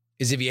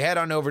is if you head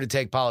on over to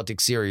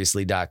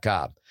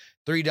TakePoliticsSeriously.com.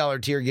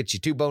 $3 tier gets you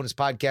 2 bonus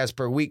podcasts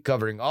per week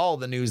covering all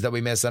the news that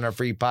we miss on our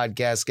free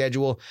podcast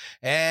schedule.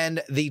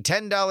 And the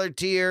 $10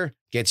 tier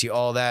gets you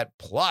all that.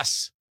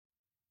 Plus,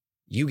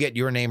 you get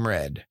your name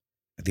read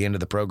at the end of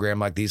the program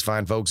like these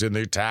fine folks in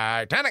the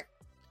Titanic.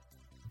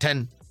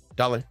 $10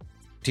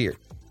 tier.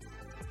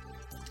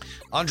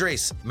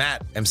 Andres,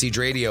 Matt, MC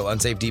Radio,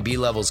 Unsafe DB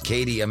Levels,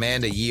 Katie,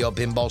 Amanda, Yeo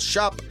Pinball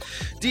Shop,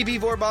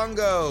 DP4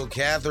 Bongo,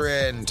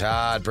 Catherine,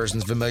 Todd,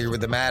 persons familiar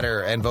with the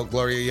matter, and vote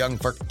Gloria Young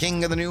for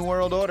King of the New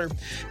World Order.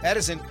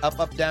 Edison,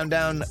 up,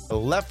 down,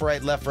 left,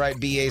 right,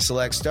 BA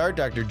Select Start,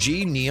 Dr.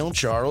 G, Neil,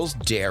 Charles,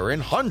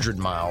 Darren,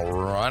 100-mile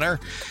runner,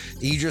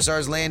 Idris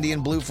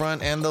Arslandian,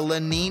 Bluefront, and the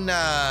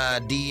Lenina,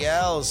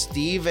 DL,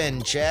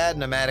 Steven, Chad,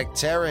 Nomadic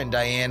Terran,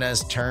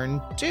 Diana's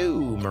Turn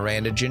 2,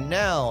 Miranda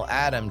Janelle,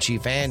 Adam,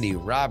 Chief Andy,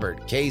 Robert,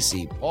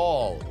 Casey,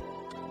 Paul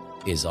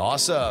is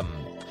awesome.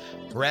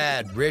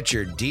 Brad,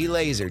 Richard, D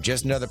Laser,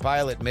 Just Another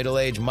Pilot, Middle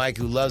Age Mike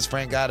who loves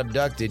Frank Got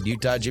Abducted,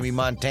 Utah Jimmy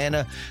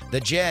Montana, The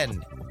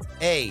Jen,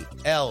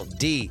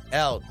 ALDLDLD,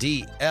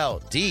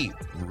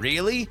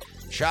 really?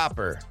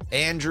 Chopper,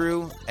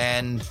 Andrew,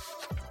 and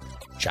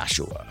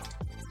Joshua.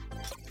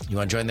 You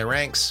want to join the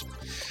ranks?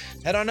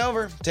 Head on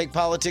over,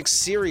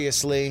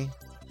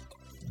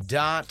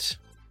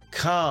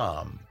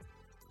 TakePoliticsSeriously.com.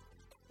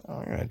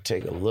 I'm going to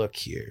take a look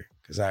here,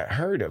 because I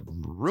heard a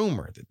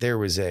rumor that there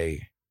was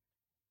a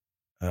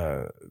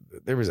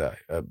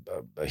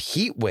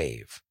heat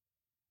wave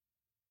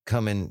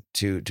coming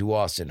to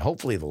Austin.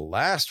 Hopefully the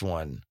last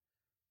one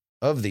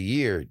of the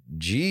year.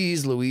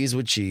 Jeez Louise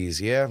with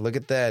cheese. Yeah, look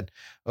at that.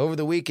 Over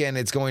the weekend,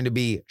 it's going to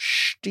be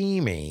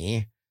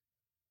steamy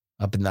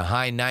up in the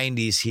high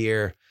 90s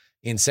here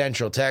in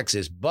Central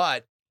Texas.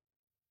 But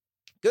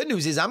good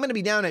news is I'm going to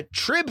be down at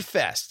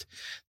TribFest,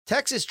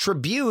 Texas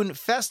Tribune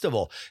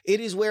Festival.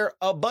 It is where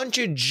a bunch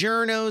of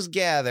journos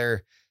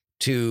gather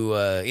to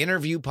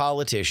interview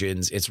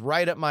politicians. It's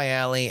right up my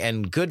alley,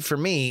 and good for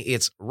me,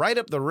 it's right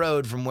up the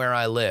road from where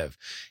I live.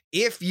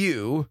 If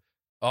you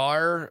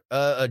are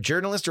a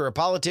journalist or a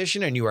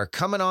politician and you are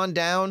coming on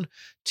down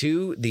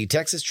to the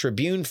Texas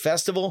Tribune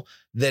Festival,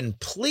 then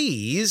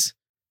please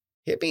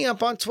hit me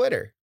up on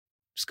Twitter.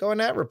 Just go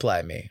and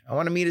reply me. I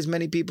want to meet as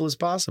many people as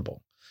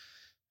possible.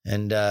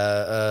 and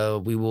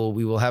we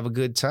will have a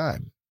good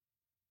time.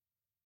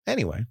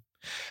 Anyway,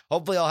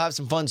 hopefully I'll have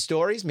some fun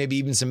stories, maybe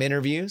even some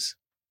interviews.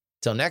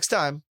 Till next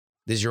time,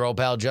 this is your old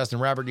pal Justin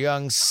Robert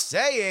Young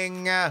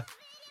saying,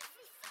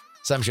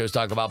 some shows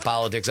talk about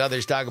politics,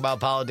 others talk about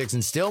politics,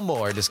 and still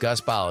more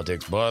discuss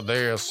politics. But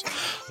this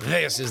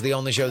is the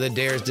only show that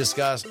dares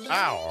discuss three.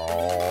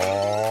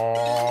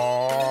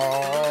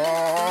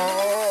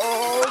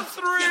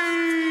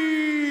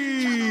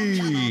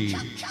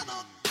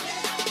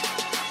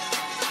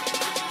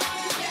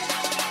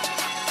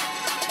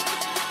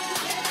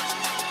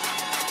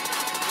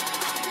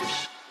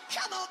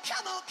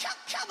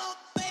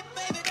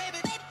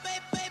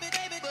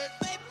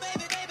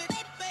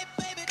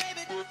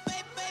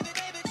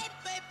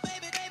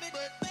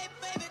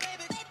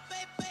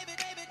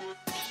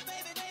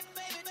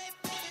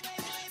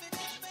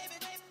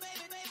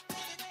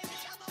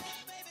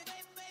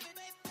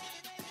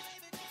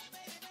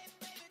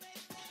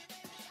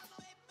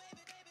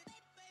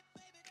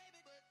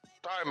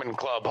 Diamond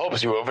Club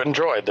hopes you have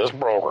enjoyed this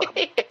program.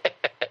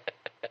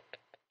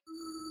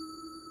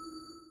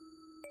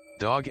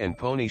 Dog and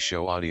Pony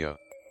Show audio.